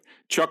good.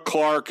 Chuck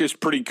Clark is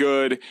pretty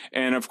good.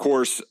 And of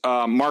course,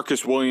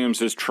 Marcus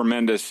Williams is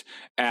tremendous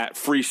at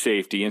free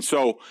safety. And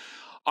so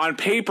on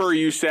paper,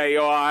 you say,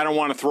 I don't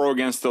want to throw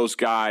against those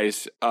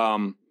guys.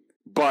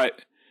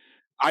 But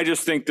I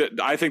just think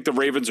the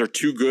Ravens are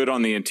too good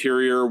on the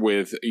interior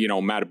with,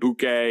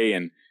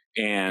 Madubuike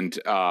and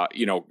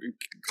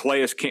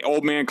Calais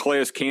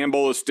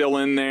Campbell is still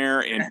in there,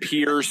 and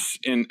Pierce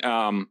and,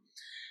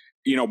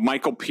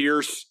 Michael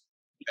Pierce.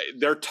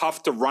 They're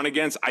tough to run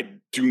against. I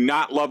do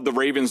not love the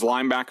Ravens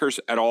linebackers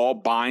at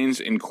all.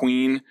 Bynes and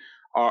Queen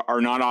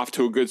are not off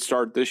to a good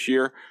start this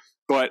year.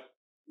 But,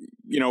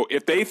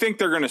 if they think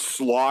they're going to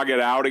slog it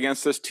out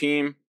against this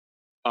team,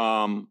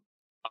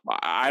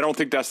 I don't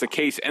think that's the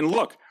case. And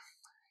look,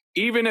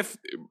 even if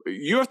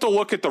you have to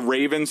look at the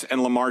Ravens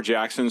and Lamar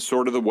Jackson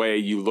sort of the way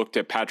you looked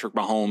at Patrick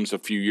Mahomes a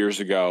few years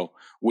ago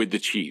with the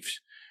Chiefs.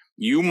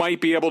 You might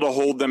be able to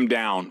hold them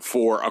down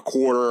for a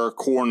quarter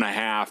and a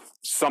half,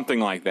 something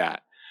like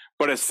that.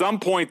 But at some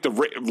point,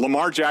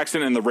 Lamar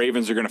Jackson and the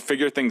Ravens are going to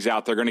figure things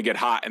out. They're going to get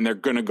hot, and they're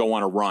going to go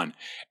on a run.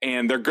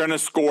 And they're going to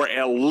score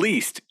at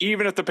least,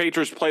 even if the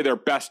Patriots play their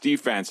best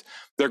defense,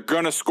 they're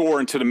going to score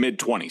into the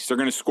mid-20s. They're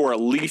going to score at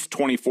least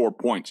 24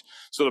 points.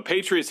 So the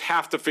Patriots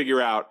have to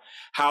figure out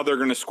how they're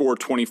going to score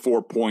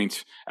 24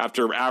 points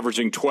after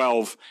averaging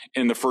 12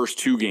 in the first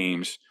two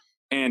games.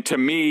 And to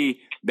me,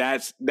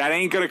 that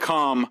ain't going to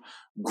come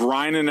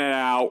grinding it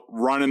out,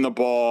 running the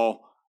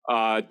ball,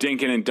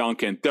 dinking and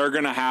dunking. They're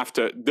going to have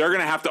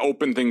to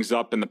open things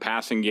up in the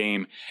passing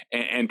game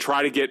and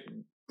try to get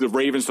the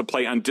Ravens to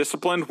play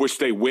undisciplined, which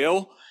they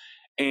will.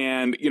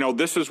 And,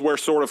 this is where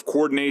sort of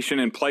coordination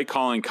and play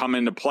calling come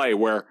into play,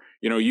 where,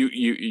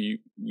 you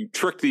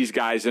trick these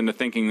guys into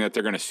thinking that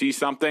they're going to see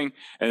something,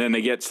 and then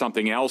they get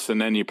something else,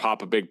 and then you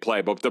pop a big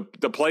play. But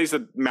the plays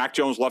that Mac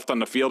Jones left on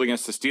the field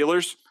against the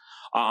Steelers,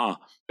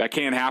 that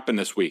can't happen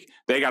this week.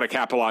 They got to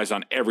capitalize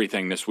on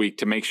everything this week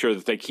to make sure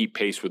that they keep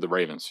pace with the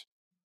Ravens.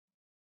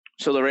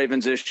 So the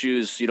Ravens'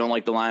 issues, you don't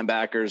like the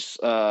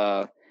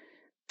linebackers,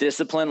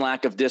 discipline,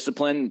 lack of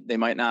discipline. They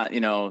might not,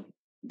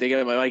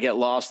 they might get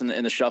lost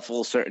in the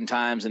shuffle certain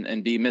times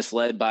and be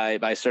misled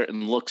by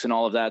certain looks and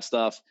all of that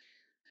stuff.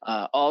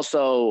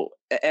 Also,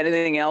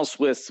 anything else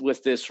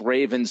with this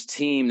Ravens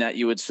team that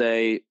you would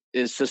say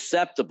is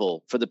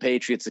susceptible for the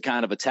Patriots to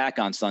kind of attack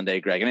on Sunday,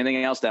 Greg?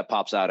 Anything else that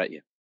pops out at you?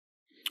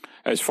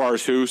 As far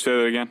as who? Say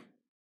that again.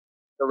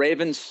 The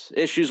Ravens,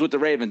 issues with the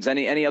Ravens,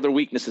 any other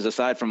weaknesses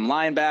aside from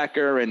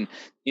linebacker and,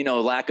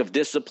 lack of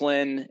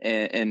discipline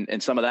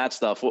and some of that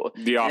stuff?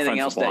 The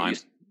offensive line.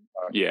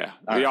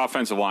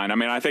 Offensive line. I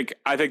mean, I think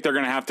they're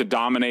going to have to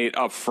dominate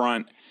up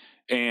front.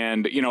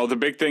 And, the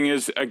big thing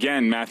is,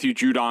 again, Matthew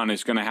Judon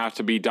is going to have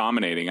to be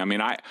dominating. I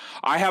mean,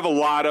 I have a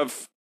lot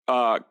of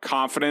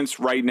confidence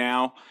right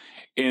now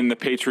in the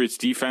Patriots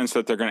defense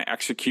that they're going to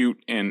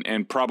execute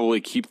and probably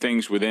keep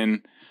things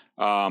within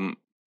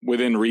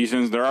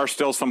reasons. There are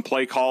still some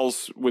play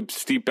calls with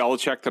Steve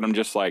Belichick that I'm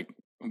just like,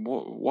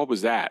 what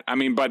was that? I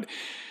mean, but,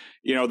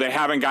 they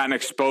haven't gotten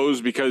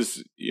exposed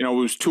because, it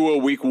was Tua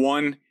week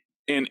one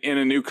in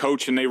a new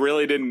coach, and they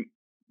really didn't,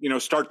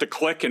 start to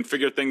click and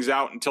figure things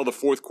out until the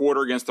fourth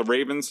quarter against the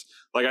Ravens.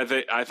 Like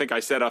I think I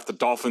said off the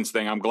Dolphins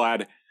thing, I'm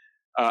glad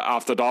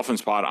off the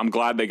Dolphins pod, I'm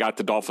glad they got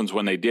the Dolphins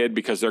when they did,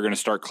 because they're going to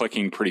start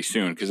clicking pretty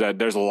soon, because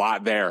there's a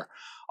lot there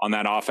on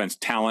that offense,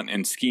 talent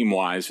and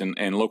scheme-wise,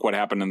 and look what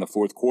happened in the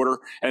fourth quarter.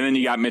 And then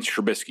you got Mitch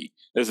Trubisky.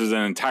 This is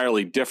an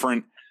entirely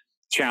different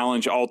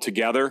challenge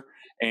altogether.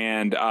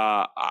 And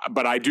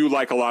but I do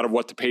like a lot of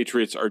what the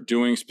Patriots are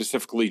doing,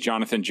 specifically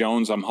Jonathan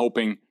Jones. I'm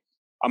hoping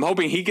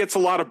he gets a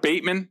lot of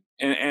Bateman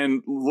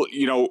and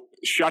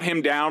shut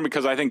him down,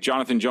 because I think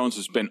Jonathan Jones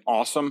has been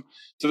awesome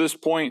to this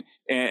point.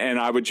 And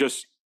I would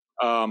just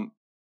let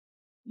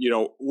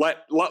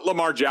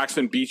Lamar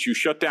Jackson beat you.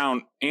 Shut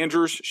down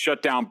Andrews,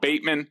 shut down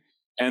Bateman,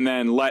 and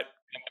then let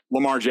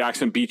Lamar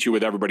Jackson beat you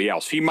with everybody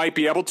else. He might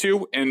be able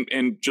to,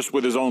 and just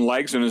with his own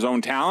legs and his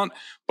own talent,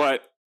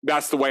 but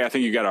that's the way I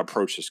think you got to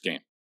approach this game.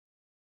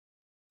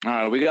 All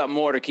right, we got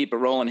more to keep it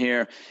rolling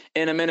here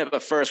in a minute,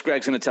 but first,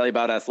 Greg's going to tell you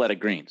about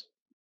Athletic Greens.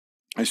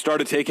 I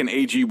started taking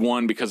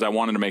AG1 because I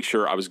wanted to make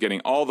sure I was getting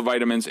all the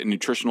vitamins and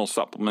nutritional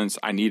supplements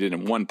I needed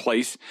in one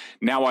place.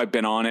 Now I've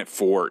been on it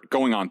for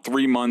going on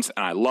 3 months,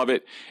 and I love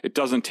it. It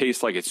doesn't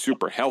taste like it's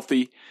super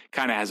healthy.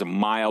 Kind of has a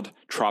mild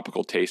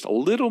tropical taste, a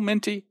little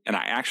minty, and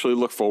I actually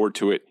look forward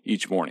to it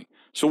each morning.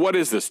 So what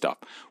is this stuff?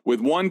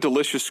 With one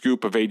delicious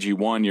scoop of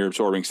AG1, you're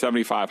absorbing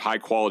 75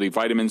 high-quality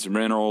vitamins and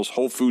minerals,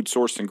 whole food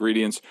sourced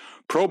ingredients,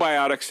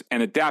 probiotics,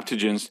 and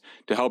adaptogens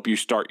to help you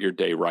start your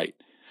day right.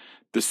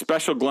 The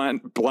special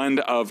blend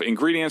of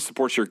ingredients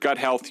supports your gut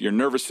health, your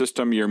nervous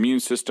system, your immune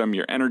system,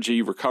 your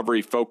energy,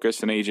 recovery,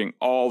 focus, and aging,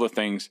 all the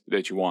things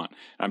that you want.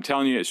 And I'm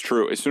telling you, it's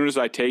true. As soon as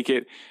I take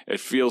it, it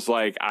feels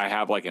like I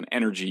have like an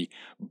energy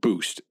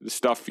boost. The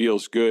stuff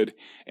feels good,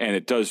 and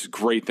it does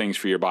great things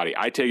for your body.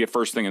 I take it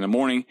first thing in the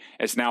morning.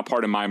 It's now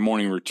part of my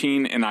morning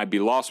routine, and I'd be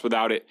lost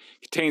without it.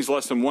 It contains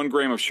less than 1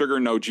 gram of sugar,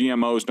 no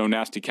GMOs, no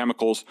nasty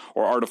chemicals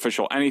or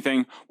artificial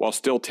anything, while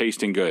still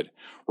tasting good.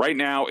 Right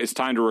now, it's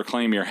time to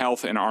reclaim your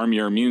health and arm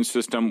your immune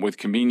system with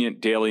convenient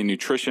daily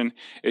nutrition.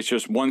 It's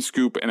just 1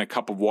 scoop and a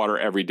cup of water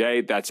every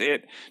day. That's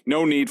it.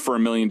 No need for a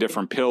million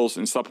different pills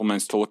and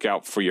supplements to look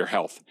out for your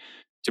health.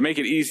 To make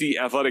it easy,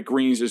 Athletic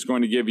Greens is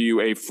going to give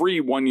you a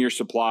free 1-year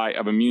supply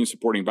of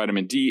immune-supporting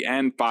vitamin D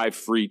and 5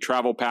 free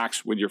travel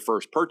packs with your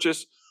first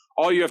purchase.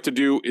 All you have to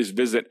do is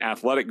visit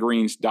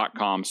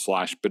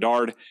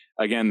athleticgreens.com/Bedard.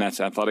 Again, that's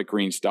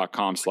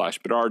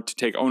athleticgreens.com/Bedard to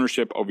take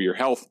ownership over your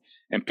health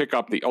and pick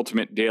up the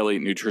ultimate daily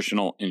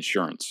nutritional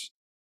insurance.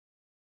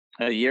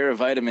 A year of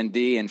vitamin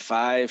D and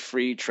 5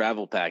 free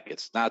travel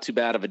packets. Not too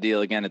bad of a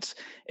deal. Again, it's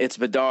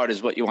Bedard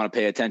is what you want to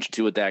pay attention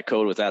to with that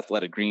code with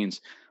Athletic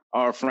Greens.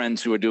 Our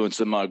friends who are doing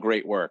some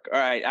great work. All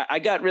right, I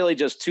got really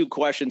just 2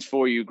 questions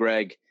for you,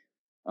 Greg,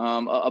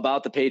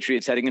 about the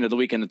Patriots heading into the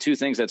weekend. The 2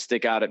 things that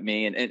stick out at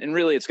me, and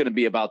really it's going to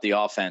be about the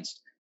offense.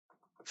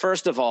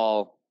 First of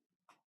all,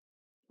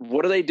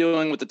 what are they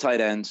doing with the tight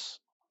ends?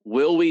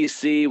 Will we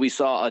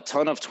saw a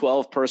ton of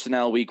 12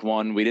 personnel week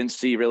 1. We didn't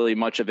see really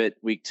much of it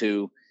week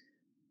 2.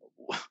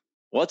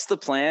 What's the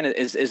plan?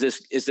 Is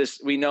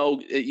this, we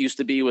know it used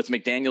to be with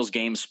McDaniel's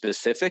game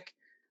specific.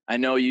 I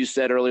know you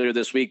said earlier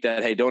this week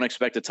that, hey, don't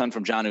expect a ton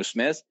from Jonnu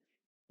Smith,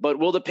 but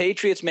will the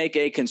Patriots make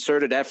a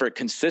concerted effort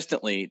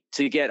consistently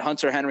to get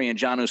Hunter Henry and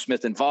Jonnu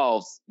Smith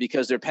involved,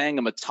 because they're paying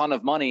them a ton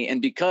of money,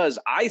 and because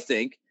I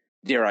think,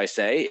 dare I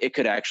say, it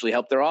could actually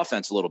help their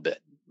offense a little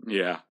bit?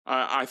 Yeah,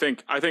 I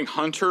think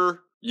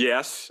Hunter.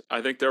 Yes,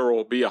 I think there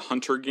will be a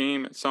Hunter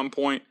game at some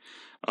point.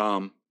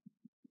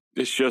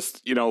 It's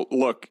just,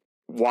 look,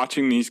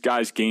 watching these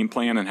guys game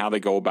plan and how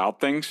they go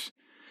about things,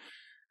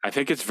 I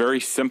think it's very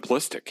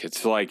simplistic.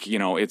 It's like,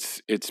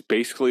 it's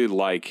basically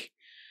like,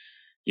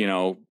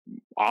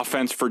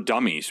 offense for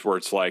dummies, where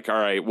it's like, all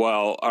right,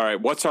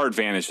 what's our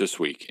advantage this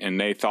week? And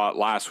they thought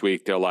last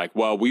week, they're like,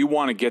 well, we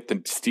want to get the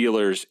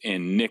Steelers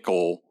in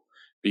nickel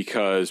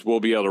because we'll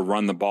be able to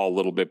run the ball a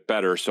little bit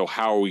better. So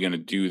how are we going to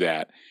do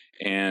that?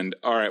 And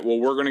all right, well,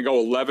 we're going to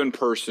go 11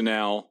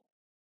 personnel.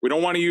 We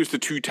don't want to use the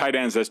 2 tight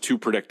ends. That's too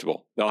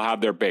predictable. They'll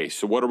have their base.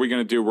 So what are we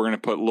going to do? We're going to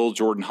put Lil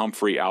Jordan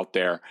Humphrey out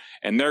there,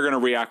 and they're going to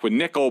react with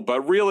nickel.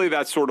 But really,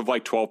 that's sort of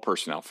like 12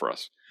 personnel for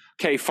us.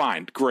 Okay,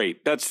 fine,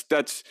 great. That's.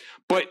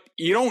 But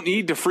you don't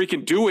need to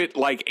freaking do it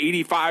like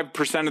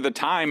 85% of the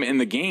time in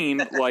the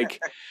game. Like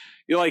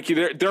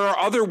there are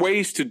other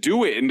ways to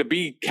do it and to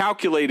be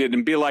calculated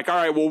and be like, all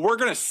right, well, we're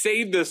going to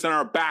save this in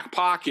our back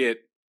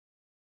pocket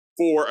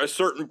for a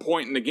certain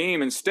point in the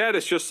game. Instead,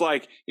 it's just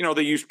like,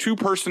 they used 2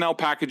 personnel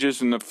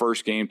packages in the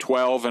first game,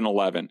 12 and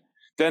 11.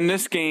 Then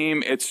this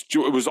game, it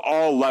was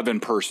all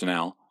 11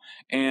 personnel.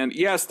 And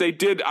yes, they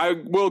did. I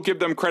will give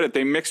them credit.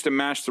 They mixed and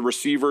matched the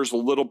receivers a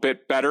little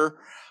bit better.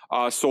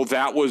 So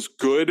that was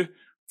good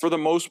for the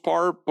most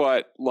part.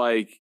 But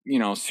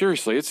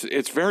seriously,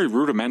 it's very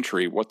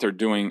rudimentary what they're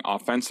doing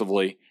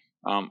offensively.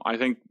 I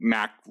think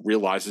Mac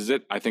realizes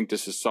it. I think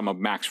this is some of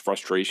Mac's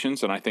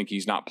frustrations, and I think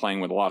he's not playing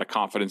with a lot of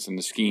confidence in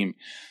the scheme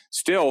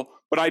still.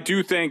 But I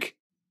do think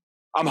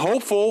I'm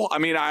hopeful. I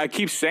mean, I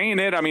keep saying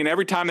it. I mean,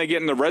 every time they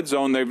get in the red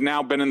zone, they've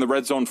now been in the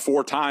red zone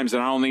 4 times,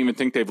 and I don't even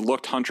think they've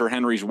looked Hunter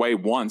Henry's way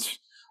once.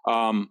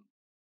 Do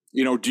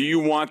you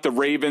want the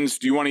Ravens?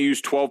 Do you want to use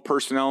 12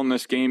 personnel in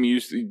this game?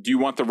 Do you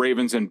want the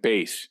Ravens in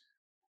base?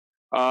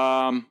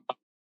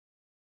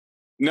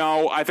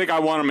 No, I think I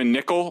want them in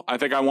nickel. I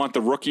think I want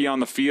the rookie on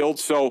the field.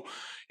 So,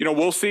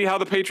 we'll see how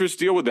the Patriots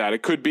deal with that.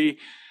 It could be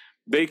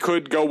they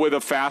could go with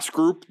a fast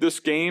group this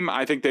game.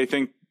 I think they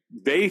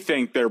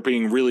think they're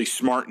being really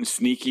smart and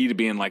sneaky to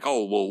being like,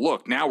 oh, well,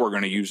 look, now we're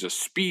going to use a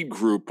speed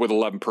group with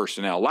 11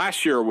 personnel.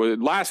 Last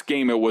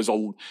game, it was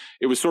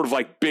sort of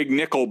like big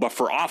nickel, but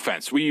for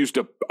offense. We used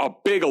a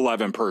big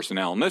 11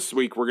 personnel. And this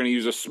week, we're going to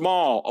use a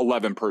small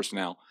 11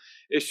 personnel.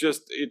 It's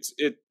just,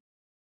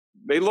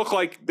 they look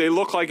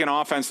like an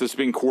offense that's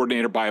being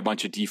coordinated by a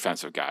bunch of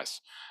defensive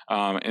guys,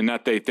 and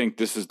that they think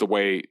this is the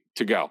way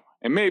to go.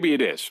 And maybe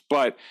it is,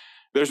 but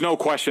there's no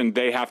question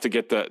they have to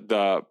get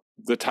the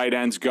tight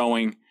ends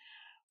going.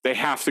 They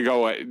have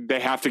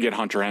to get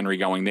Hunter Henry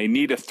going. They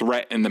need a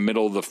threat in the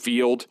middle of the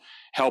field,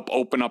 help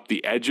open up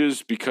the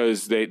edges,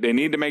 because they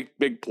need to make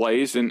big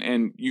plays,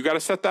 and you got to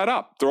set that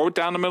up. Throw it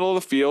down the middle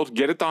of the field,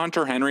 get it to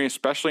Hunter Henry,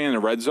 especially in the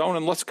red zone,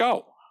 and let's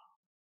go.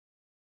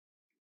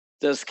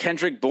 Does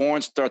Kendrick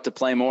Bourne start to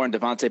play more and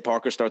Devontae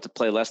Parker start to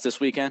play less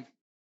this weekend?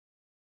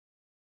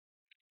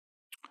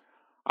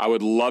 I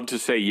would love to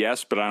say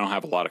yes, but I don't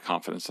have a lot of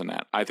confidence in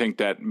that. I think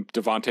that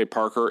Devontae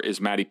Parker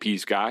is Matty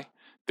P's guy,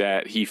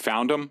 that he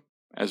found him,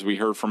 as we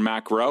heard from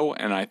Mac Rowe,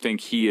 and I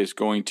think he is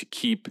going to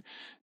keep –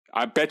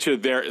 I bet you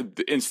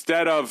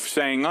instead of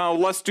saying, oh,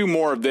 let's do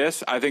more of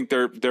this, I think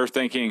they're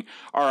thinking,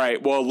 all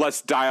right, well,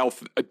 let's dial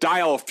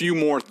a few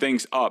more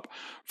things up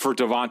for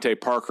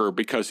Devontae Parker,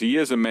 because he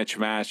is a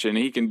mismatch and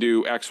he can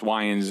do X,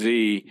 Y, and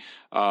Z.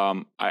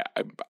 I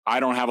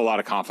don't have a lot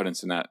of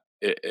confidence in that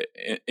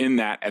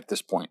at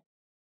this point.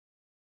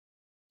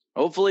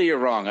 Hopefully you're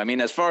wrong. I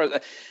mean, as far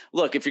as –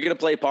 look, if you're going to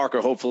play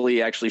Parker, hopefully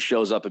he actually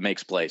shows up and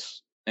makes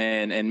plays.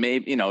 And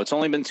maybe, it's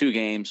only been 2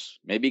 games.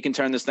 Maybe he can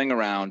turn this thing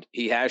around.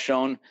 He has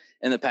shown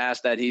in the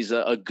past that he's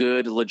a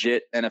good,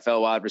 legit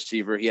NFL wide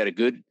receiver. He had a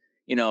good,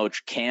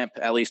 camp,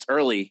 at least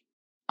early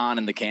on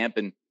in the camp.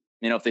 And,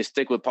 if they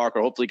stick with Parker,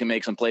 hopefully he can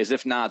make some plays.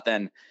 If not,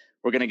 then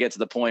we're going to get to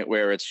the point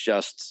where it's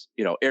just,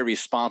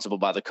 irresponsible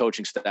by the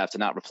coaching staff to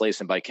not replace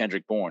him by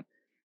Kendrick Bourne.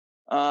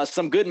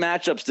 Some good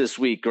matchups this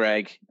week,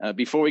 Greg.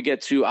 Before we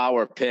get to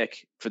our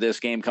pick for this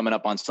game coming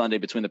up on Sunday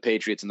between the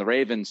Patriots and the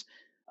Ravens,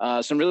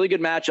 some really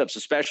good matchups,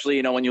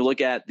 especially, when you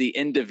look at the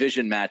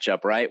in-division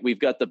matchup, right? We've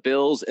got the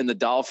Bills and the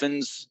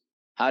Dolphins.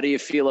 How do you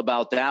feel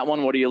about that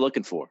one? What are you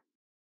looking for?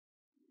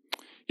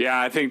 Yeah,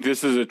 I think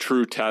this is a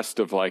true test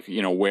of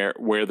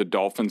where the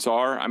Dolphins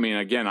are. I mean,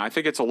 again, I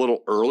think it's a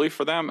little early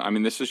for them. I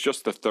mean, this is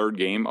just the 3rd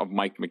game of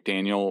Mike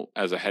McDaniel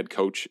as a head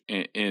coach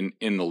in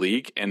the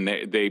league, and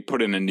they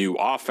put in a new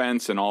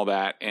offense and all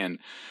that. And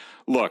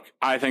look,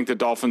 I think the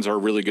Dolphins are a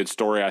really good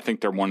story. I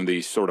think they're one of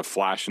these sort of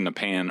flash in the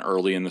pan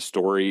early in the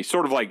story,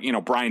 sort of like,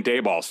 Brian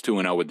Daboll's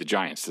 2-0 with the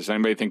Giants. Does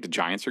anybody think the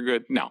Giants are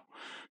good? No,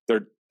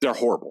 they're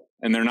horrible,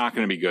 and they're not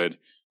going to be good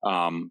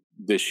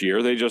this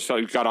year. They just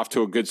got off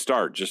to a good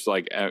start. Just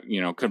like,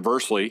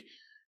 conversely,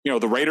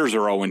 the Raiders are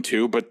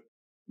 0-2, but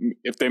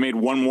if they made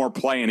one more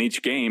play in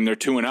each game, they're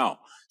 2-0.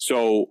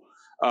 So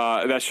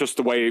that's just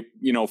the way,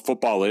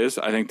 football is.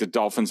 I think the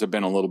Dolphins have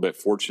been a little bit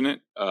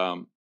fortunate.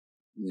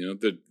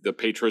 The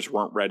Patriots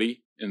weren't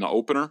ready in the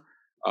opener.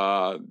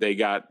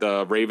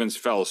 The Ravens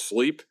fell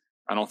asleep.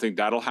 I don't think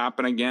that'll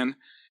happen again.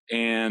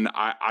 And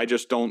I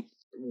just don't.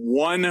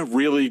 One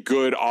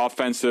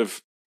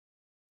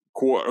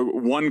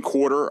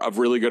quarter of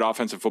really good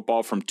offensive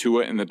football from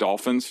Tua and the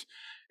Dolphins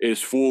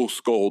is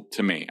fool's gold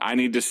to me. I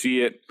need to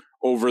see it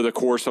over the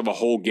course of a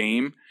whole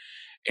game.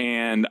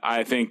 And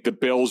I think the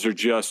Bills are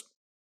just,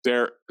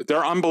 they're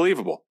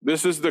unbelievable.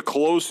 This is the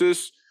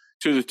closest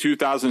to the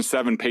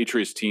 2007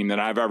 Patriots team that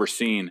I've ever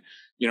seen,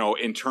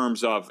 in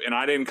terms of, and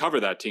I didn't cover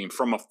that team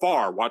from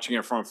afar, watching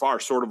it from afar,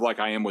 sort of like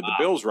I am with the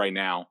Bills right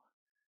now,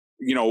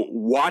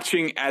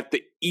 watching at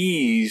the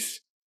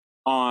ease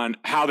on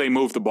how they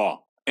move the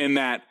ball, and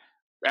that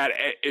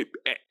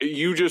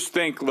you just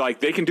think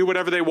like they can do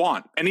whatever they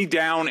want. Any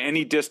down,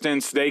 any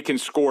distance, they can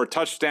score a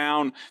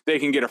touchdown. They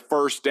can get a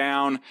first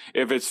down.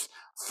 If it's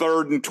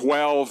 3rd and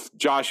 12,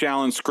 Josh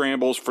Allen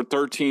scrambles for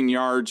 13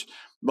 yards.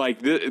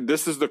 Like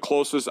this is the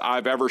closest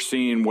I've ever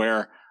seen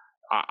where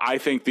I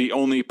think the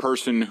only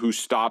person who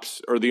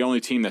stops, or the only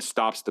team that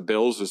stops the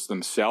Bills, is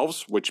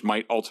themselves, which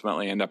might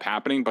ultimately end up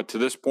happening. But to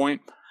this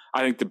point,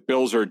 I think the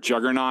Bills are a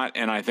juggernaut,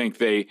 and I think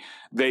they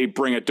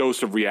bring a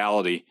dose of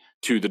reality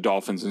to the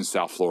Dolphins in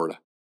South Florida.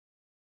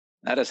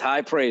 That is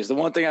high praise. The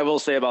one thing I will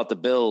say about the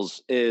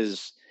Bills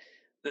is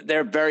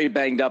they're very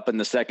banged up in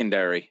the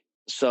secondary.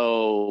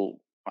 So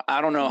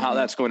I don't know how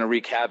that's going to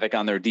wreak havoc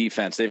on their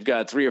defense. They've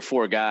got 3 or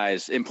 4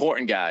 guys,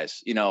 important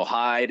guys.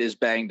 Hyde is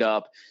banged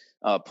up.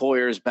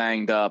 Poyer's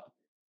banged up.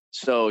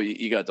 So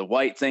you got the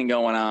White thing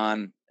going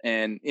on.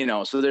 And,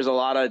 so there's a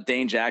lot of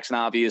Dane Jackson,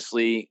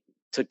 obviously,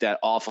 took that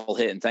awful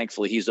hit. And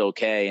thankfully he's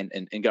okay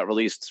and got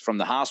released from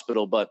the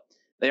hospital. But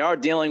they are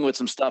dealing with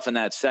some stuff in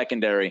that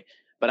secondary.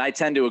 But I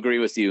tend to agree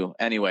with you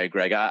anyway,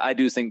 Greg. I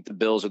do think the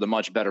Bills are the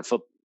much better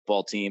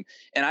football team.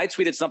 And I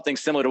tweeted something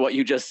similar to what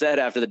you just said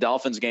after the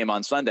Dolphins game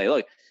on Sunday.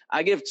 Look,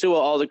 I give Tua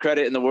all the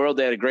credit in the world.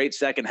 They had a great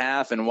second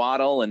half, and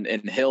Waddle and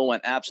Hill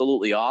went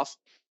absolutely off.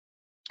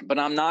 But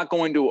I'm not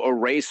going to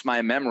erase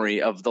my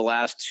memory of the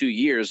last 2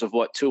 years of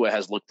what Tua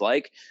has looked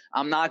like.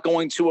 I'm not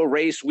going to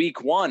erase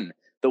week 1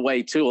 the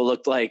way Tua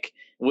looked like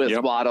with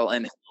Waddle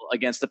and Hill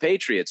against the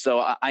Patriots.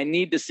 So I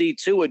need to see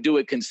Tua do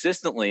it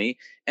consistently,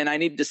 and I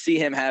need to see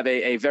him have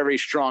a very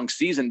strong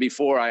season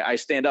before I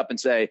stand up and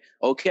say,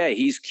 okay,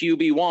 he's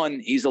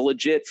QB1. He's a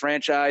legit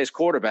franchise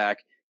quarterback.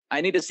 I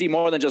need to see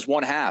more than just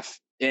one half.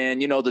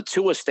 And, the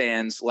Tua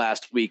stands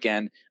last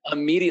weekend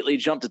immediately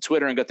jumped to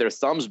Twitter and got their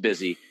thumbs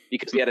busy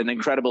because he had an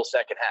incredible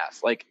second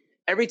half. Like,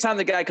 every time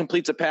the guy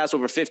completes a pass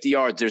over 50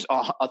 yards, there's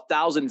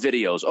 1,000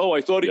 videos. Oh,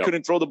 I thought he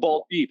couldn't throw the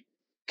ball deep.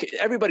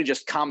 Everybody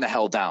just calm the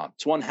hell down.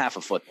 It's one half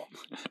of football.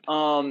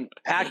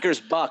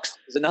 Packers-Bucks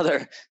is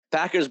another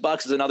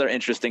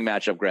interesting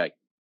matchup, Greg.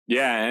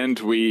 Yeah, and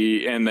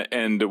we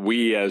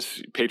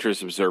as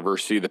Patriots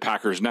observers see the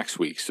Packers next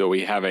week, so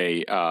we have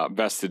a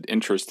vested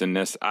interest in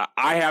this.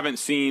 I haven't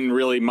seen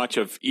really much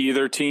of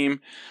either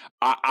team.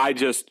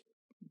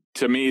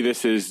 To me,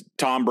 this is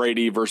Tom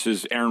Brady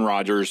versus Aaron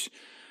Rodgers.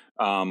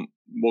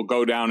 Will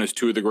go down as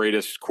 2 of the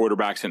greatest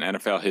quarterbacks in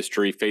NFL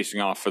history facing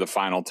off for the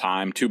final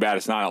time. Too bad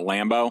it's not at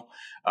Lambeau,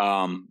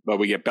 but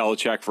we get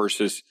Belichick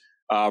versus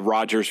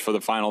Rodgers for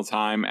the final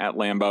time at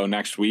Lambeau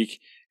next week.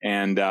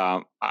 And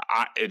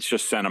it's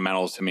just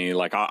sentimental to me.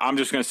 Like, I'm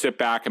just going to sit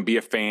back and be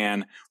a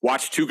fan,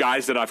 watch 2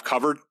 guys that I've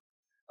covered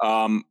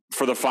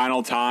for the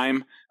final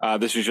time.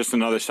 This is just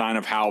another sign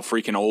of how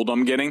freaking old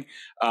I'm getting.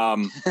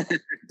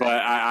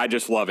 But I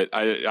just love it.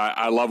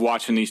 I love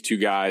watching these 2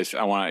 guys.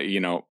 I want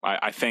to,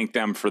 I thank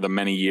them for the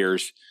many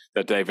years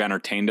that they've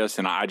entertained us.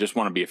 And I just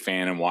want to be a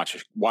fan and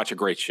watch a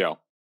great show.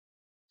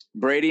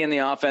 Brady in the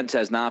offense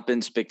has not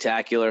been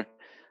spectacular.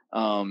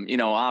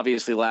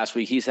 Obviously last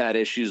week he's had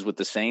issues with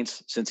the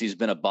Saints since he's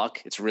been a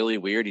Buck. It's really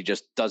weird. He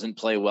just doesn't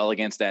play well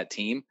against that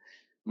team.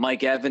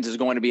 Mike Evans is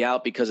going to be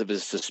out because of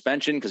his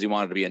suspension because he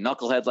wanted to be a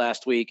knucklehead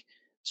last week.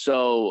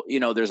 So,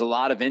 there's a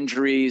lot of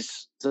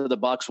injuries to the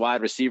Bucs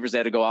wide receivers. They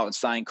had to go out and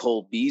sign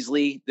Cole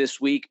Beasley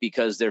this week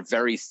because they're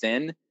very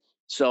thin.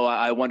 So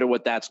I wonder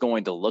what that's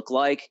going to look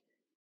like.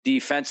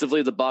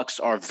 Defensively, the Bucs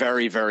are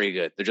very, very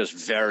good. They're just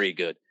very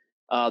good.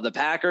 The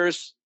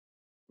Packers,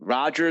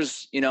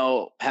 Rodgers,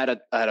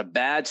 had a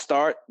bad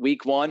start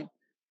week 1,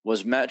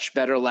 was much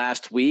better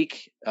last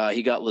week.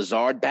 He got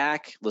Lazard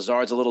back.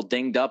 Lazard's a little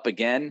dinged up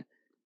again.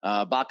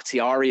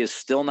 Bakhtiari is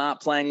still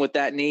not playing with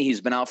that knee.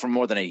 He's been out for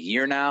more than a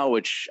year now,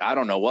 which I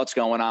don't know what's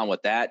going on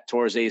with that.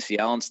 Tore his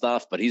ACL and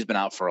stuff, but he's been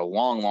out for a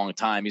long, long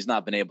time. He's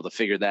not been able to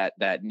figure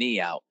that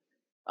knee out.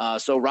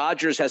 So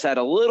Rodgers has had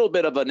a little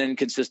bit of an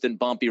inconsistent,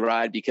 bumpy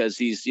ride because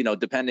he's,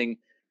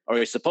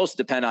 he's supposed to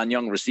depend on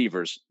young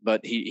receivers,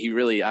 but he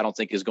really, I don't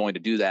think is going to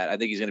do that. I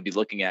think he's going to be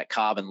looking at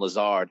Cobb and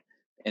Lazard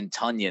and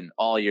Tunyon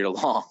all year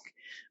long.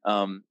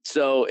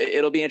 So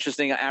it'll be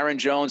interesting. Aaron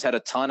Jones had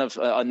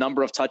a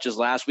number of touches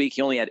last week.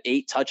 He only had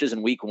 8 touches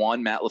in week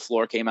 1. Matt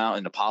LaFleur came out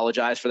and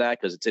apologized for that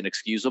because it's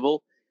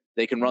inexcusable.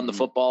 They can run the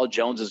football.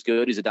 Jones is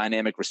good. He's a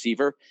dynamic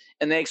receiver,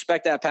 and they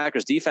expect that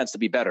Packers defense to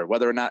be better.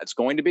 Whether or not it's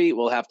going to be,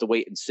 we'll have to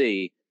wait and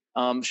see.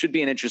 Should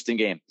be an interesting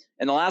game.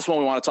 And the last one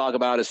we want to talk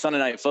about is Sunday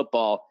Night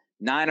Football.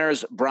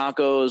 Niners,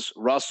 Broncos,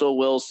 Russell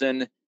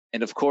Wilson,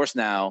 and of course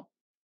now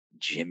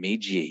Jimmy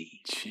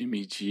G.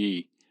 Jimmy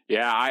G.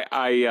 Yeah,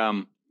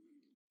 I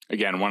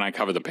again, when I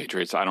cover the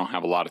Patriots, I don't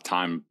have a lot of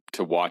time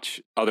to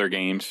watch other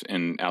games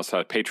and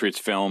outside Patriots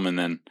film and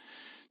then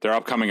their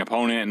upcoming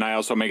opponent. And I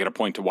also make it a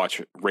point to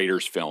watch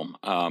Raiders film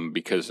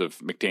because of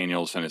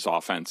McDaniels and his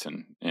offense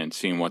and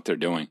seeing what they're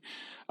doing.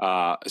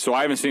 So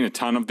I haven't seen a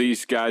ton of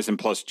these guys, and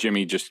plus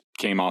Jimmy just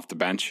came off the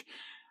bench.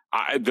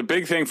 The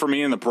big thing for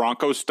me in the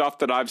Broncos stuff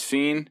that I've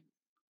seen,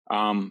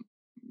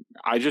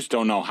 I just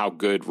don't know how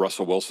good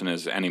Russell Wilson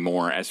is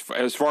anymore as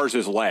far as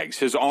his legs.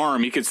 His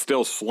arm, he could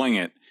still sling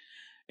it.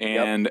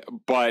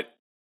 But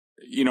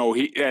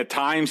he at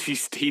times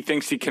he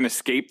thinks he can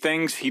escape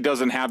things. He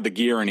doesn't have the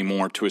gear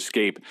anymore to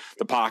escape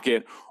the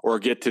pocket or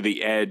get to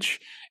the edge.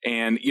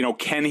 And,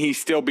 can he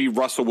still be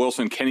Russell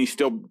Wilson? Can he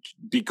still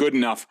be good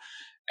enough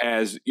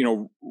as,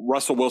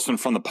 Russell Wilson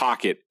from the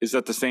pocket? Is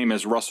that the same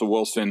as Russell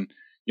Wilson,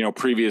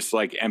 previous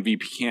like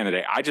MVP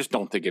candidate? I just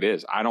don't think it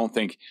is. I don't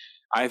think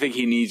I think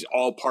he needs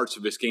all parts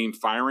of his game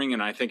firing.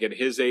 And I think at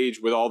his age,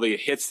 with all the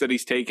hits that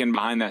he's taken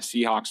behind that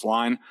Seahawks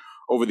line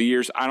over the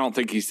years, I don't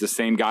think he's the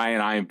same guy.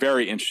 And I am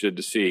very interested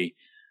to see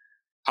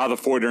how the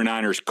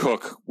 49ers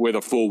cook with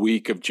a full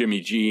week of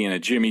Jimmy G and a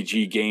Jimmy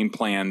G game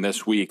plan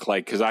this week.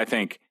 Because I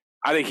think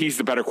he's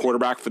the better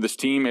quarterback for this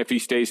team if he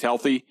stays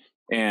healthy.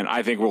 And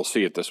I think we'll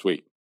see it this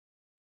week.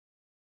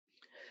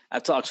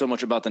 I've talked so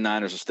much about the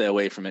Niners, to stay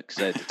away from it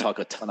because I talk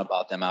a ton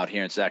about them out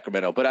here in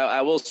Sacramento. But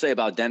I will say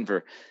about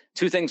Denver,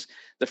 two things.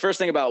 The first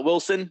thing about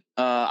Wilson,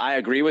 I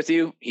agree with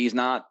you. He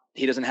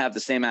doesn't have the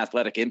same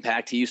athletic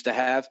impact he used to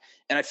have.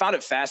 And I found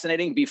it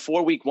fascinating.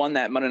 Before week one,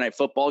 that Monday Night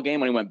Football game,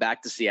 when he went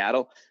back to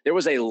Seattle, there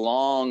was a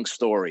long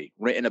story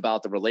written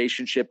about the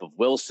relationship of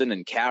Wilson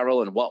and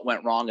Carroll and what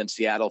went wrong in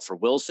Seattle for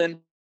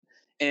Wilson.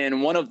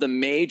 And one of the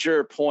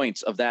major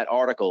points of that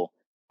article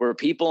were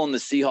people in the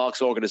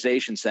Seahawks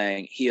organization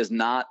saying he is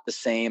not the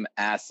same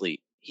athlete.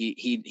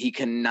 He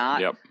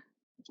cannot,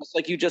 just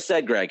like you just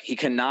said, Greg, he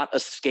cannot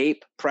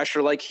escape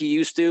pressure like he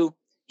used to.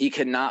 He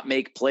cannot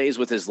make plays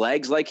with his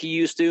legs like he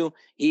used to.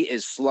 He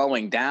is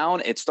slowing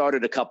down. It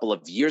started a couple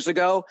of years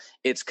ago.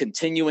 It's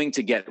continuing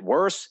to get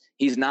worse.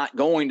 He's not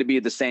going to be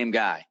the same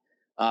guy.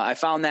 I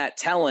found that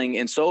telling,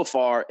 and so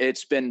far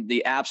it's been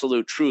the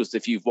absolute truth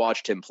if you've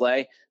watched him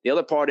play. The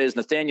other part is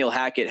Nathaniel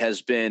Hackett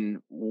has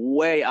been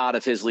way out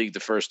of his league the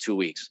first 2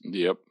 weeks.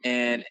 Yep.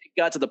 And it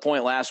got to the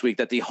point last week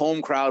that the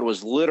home crowd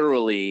was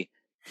literally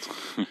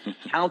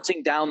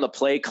counting down the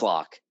play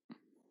clock.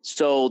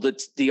 So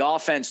the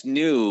offense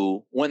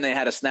knew when they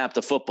had to snap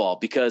the football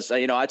because,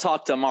 I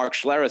talked to Mark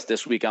Schlereth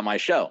this week on my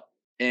show,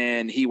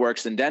 and he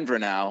works in Denver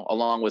now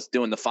along with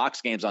doing the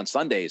Fox games on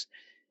Sundays.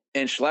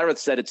 And Schlereth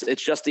said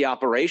it's just the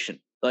operation.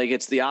 Like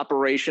it's the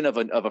operation of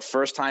a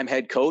first-time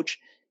head coach.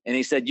 And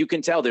he said, you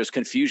can tell there's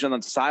confusion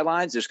on the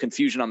sidelines. There's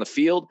confusion on the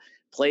field.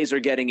 Plays are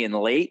getting in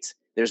late.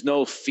 There's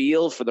no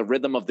feel for the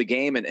rhythm of the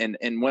game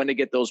and when to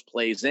get those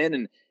plays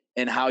in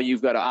and how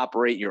you've got to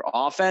operate your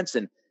offense.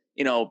 And,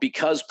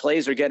 because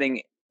plays are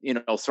getting,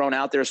 thrown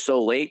out there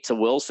so late to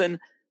Wilson,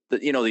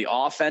 the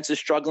offense is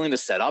struggling to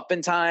set up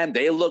in time.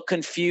 They look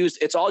confused.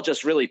 It's all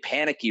just really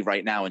panicky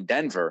right now in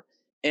Denver.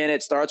 And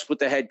it starts with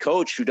the head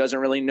coach who doesn't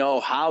really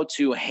know how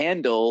to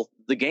handle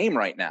the game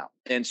right now.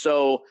 And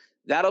so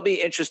that'll be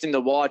interesting to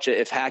watch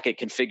if Hackett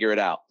can figure it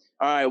out.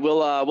 All right,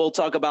 we'll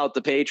talk about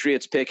the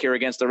Patriots pick here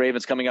against the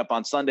Ravens coming up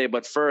on Sunday.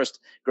 But first,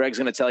 Greg's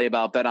going to tell you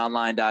about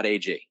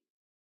betonline.ag.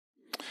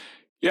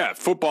 Yeah,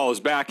 football is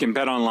back, and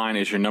BetOnline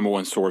is your number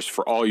one source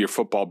for all your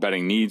football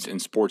betting needs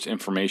and sports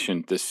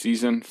information this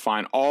season.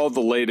 Find all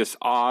the latest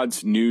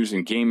odds, news,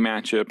 and game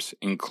matchups,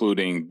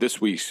 including this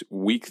week's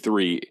Week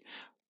 3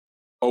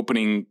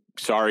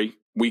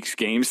 week's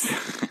games.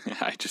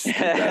 I just screwed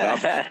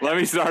that up. Let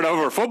me start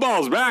over.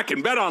 Football is back,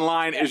 and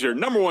BetOnline is your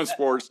number one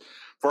source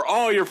for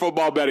all your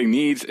football betting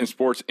needs and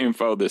sports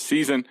info this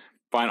season.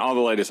 Find all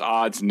the latest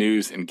odds,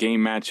 news, and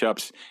game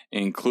matchups,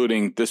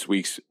 including this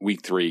week's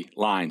Week 3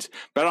 lines.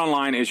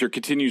 BetOnline is your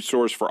continued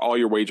source for all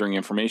your wagering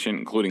information,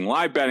 including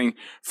live betting,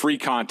 free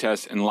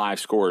contests, and live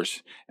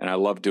scores. And I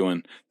love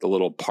doing the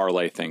little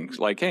parlay things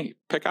like, hey,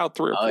 pick out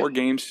 3 or 4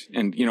 games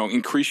and,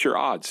 increase your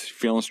odds.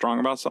 Feeling strong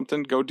about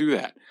something? Go do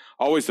that.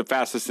 Always the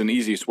fastest and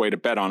easiest way to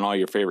bet on all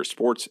your favorite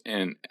sports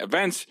and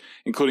events,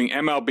 including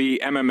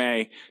MLB,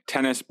 MMA,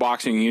 tennis,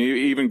 boxing,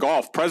 even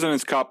golf.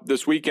 President's Cup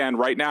this weekend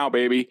right now,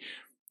 baby.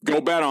 Go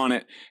bet on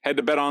it. Head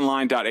to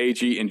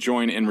betonline.ag and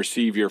join and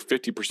receive your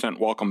 50%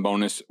 welcome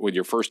bonus with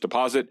your first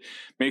deposit.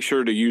 Make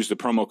sure to use the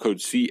promo code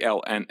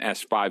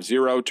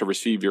CLNS50 to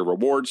receive your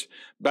rewards.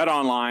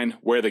 BetOnline,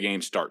 where the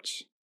game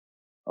starts.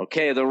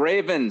 Okay, the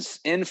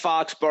Ravens in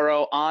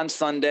Foxborough on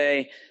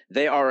Sunday.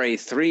 They are a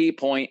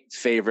 3-point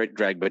favorite,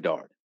 Greg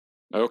Bedard.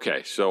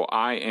 Okay, so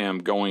I am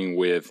going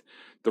with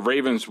the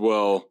Ravens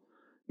will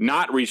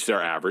not reach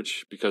their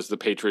average because the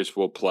Patriots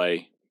will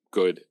play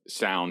good,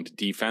 sound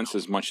defense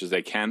as much as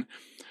they can,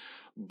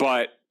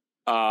 but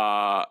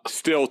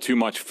still too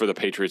much for the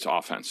Patriots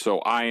offense. So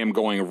I am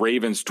going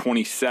Ravens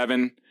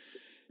 27,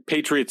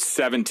 Patriots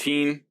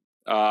 17,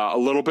 a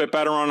little bit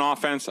better on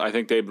offense. I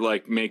think they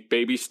make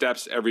baby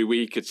steps every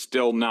week. It's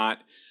still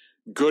not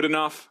good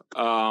enough.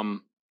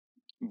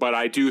 But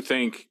I do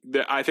think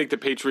the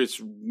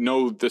Patriots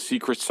know the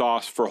secret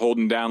sauce for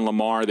holding down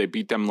Lamar. They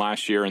beat them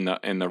last year in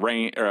the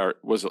rain, or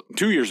was it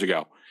 2 years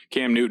ago?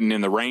 Cam Newton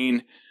in the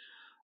rain.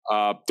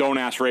 Don't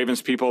ask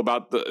Ravens people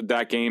about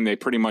that game. They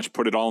pretty much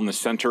put it all in the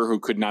center who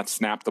could not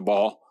snap the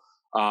ball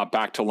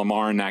back to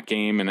Lamar in that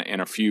game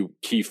and a few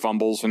key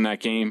fumbles in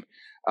that game.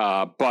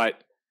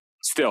 But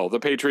still, the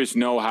Patriots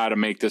know how to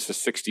make this a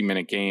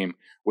 60-minute game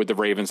with the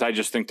Ravens. I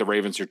just think the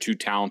Ravens are too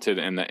talented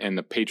and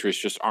the Patriots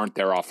just aren't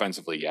there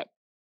offensively yet.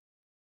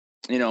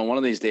 One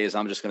of these days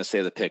I'm just going to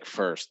say the pick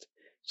first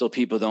so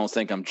people don't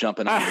think I'm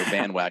jumping on your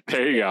bandwagon.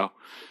 There you go.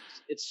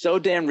 It's so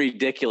damn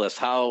ridiculous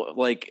how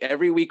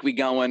every week we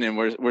go in and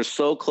we're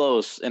so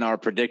close in our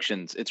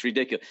predictions. It's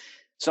ridiculous.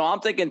 So I'm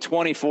thinking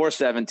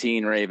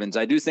 24-17 Ravens.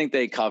 I do think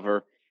they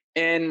cover.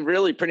 And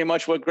really pretty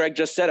much what Greg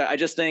just said. I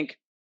just think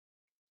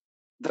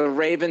the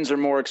Ravens are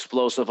more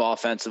explosive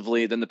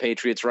offensively than the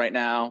Patriots right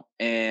now.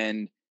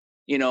 And,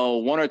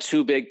 one or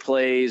two big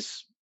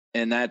plays,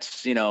 and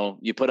that's,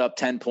 you put up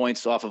 10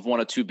 points off of one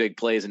or two big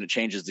plays and it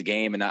changes the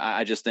game. And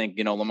I just think,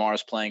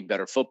 Lamar's playing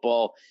better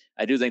football.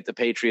 I do think the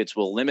Patriots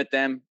will limit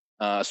them,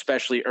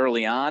 especially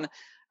early on.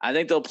 I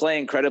think they'll play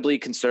incredibly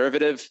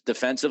conservative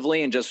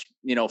defensively and just,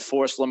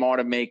 force Lamar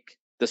to make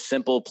the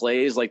simple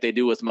plays like they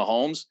do with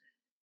Mahomes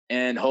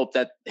and hope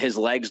that his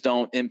legs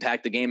don't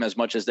impact the game as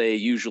much as they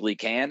usually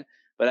can.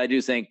 But I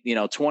do think,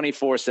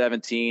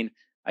 24-17,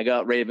 I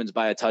got Ravens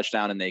by a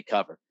touchdown and they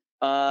cover.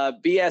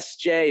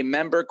 BSJ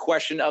member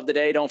question of the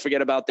day. Don't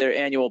forget about their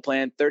annual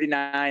plan,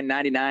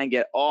 $39.99.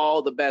 Get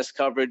all the best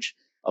coverage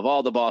of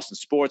all the Boston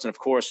sports. And of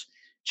course,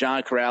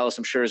 John Corrales,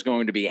 I'm sure, is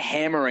going to be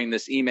hammering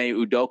this Ime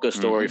Udoka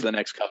story for the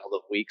next couple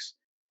of weeks.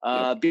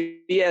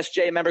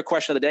 BSJ member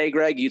question of the day,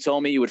 Greg, you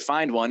told me you would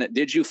find one.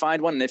 Did you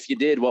find one? And if you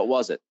did, what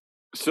was it?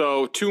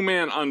 So Two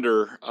Man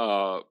Under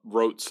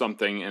wrote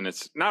something, and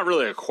it's not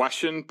really a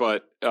question,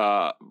 but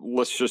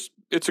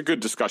it's a good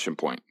discussion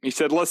point. He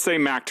said, let's say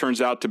Mac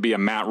turns out to be a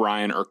Matt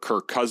Ryan or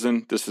Kirk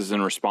Cousin. This is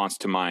in response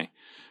to my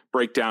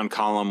breakdown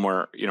column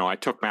where, I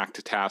took Mac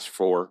to task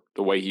for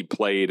the way he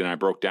played, and I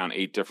broke down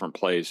 8 different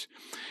plays.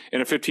 In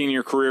a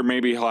 15-year career,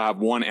 maybe he'll have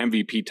one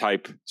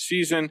MVP-type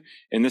season.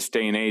 In this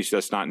day and age,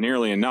 that's not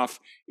nearly enough.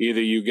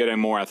 Either you get a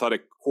more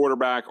athletic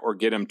quarterback or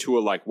get him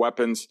Tua-like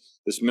weapons.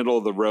 This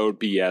middle-of-the-road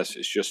BS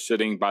is just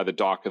sitting by the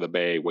dock of the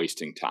bay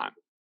wasting time.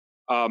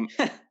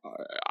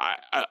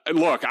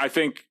 Look, I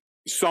think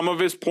some of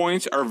his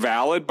points are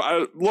valid,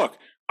 but look,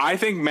 I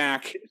think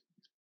Mac –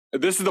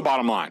 this is the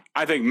bottom line.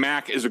 I think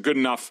Mac is a good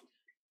enough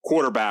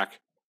quarterback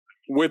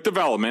with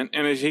development,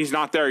 and he's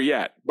not there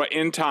yet. But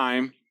in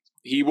time,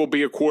 he will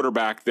be a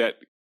quarterback that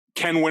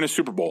can win a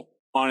Super Bowl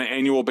on an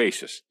annual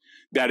basis.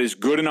 That is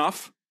good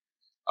enough,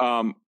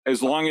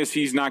 as long as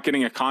he's not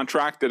getting a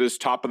contract that is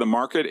top of the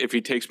market, if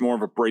he takes more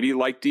of a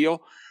Brady-like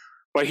deal.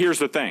 But here's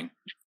the thing.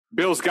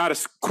 Bill's got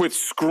to quit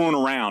screwing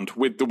around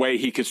with the way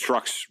he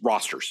constructs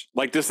rosters.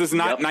 Like, this is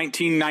not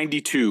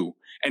 1992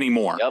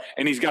 anymore.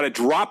 And he's got to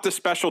drop the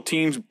special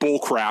teams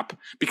bullcrap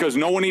because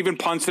no one even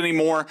punts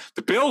anymore.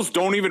 The Bills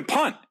don't even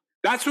punt.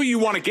 That's what you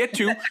want to get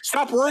to.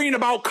 Stop worrying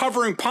about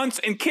covering punts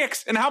and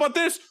kicks. And how about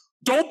this?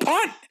 Don't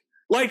punt.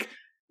 Like,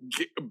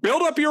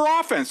 build up your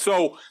offense.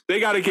 So they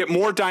got to get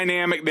more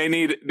dynamic. They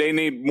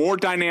need more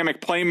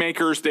dynamic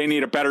playmakers. They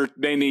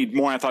need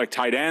more athletic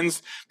tight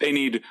ends. They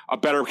need a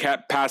better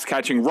pass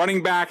catching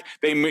running back.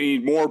 They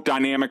need more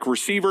dynamic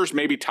receivers.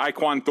 Maybe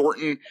Tyquan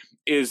Thornton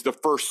is the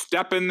first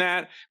step in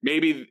that.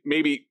 Maybe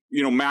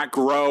Matt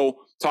Groh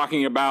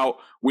talking about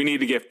we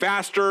need to get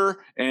faster,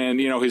 and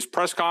his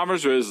press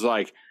conference was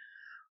like,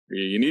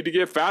 you need to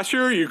get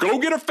faster, you go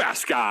get a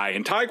fast guy,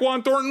 and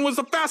Tyquan Thornton was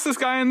the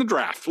fastest guy in the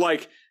draft.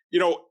 Like,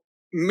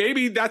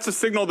 maybe that's a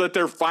signal that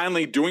they're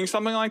finally doing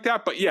something like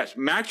that. But yes,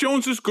 Mac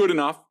Jones is good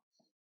enough.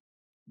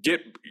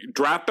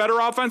 Draft better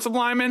offensive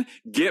linemen,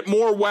 get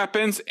more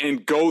weapons,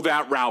 and go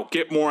that route.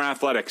 Get more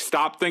athletic.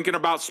 Stop thinking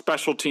about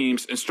special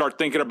teams and start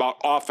thinking about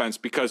offense,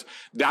 because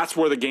that's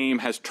where the game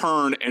has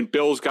turned, and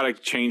Bill's got to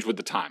change with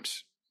the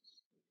times.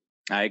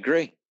 I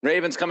agree.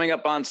 Ravens coming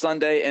up on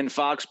Sunday in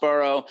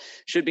Foxborough.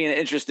 Should be an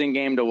interesting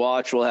game to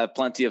watch. We'll have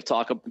plenty of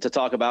to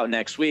talk about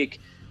next week.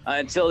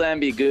 Until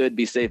then, be good,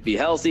 be safe, be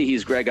healthy.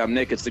 He's Greg, I'm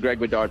Nick. It's the Greg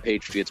Bedard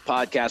Patriots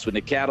podcast with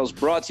Nick Cattles,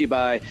 brought to you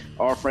by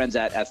our friends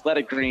at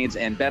Athletic Greens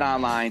and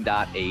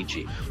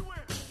BetOnline.ag.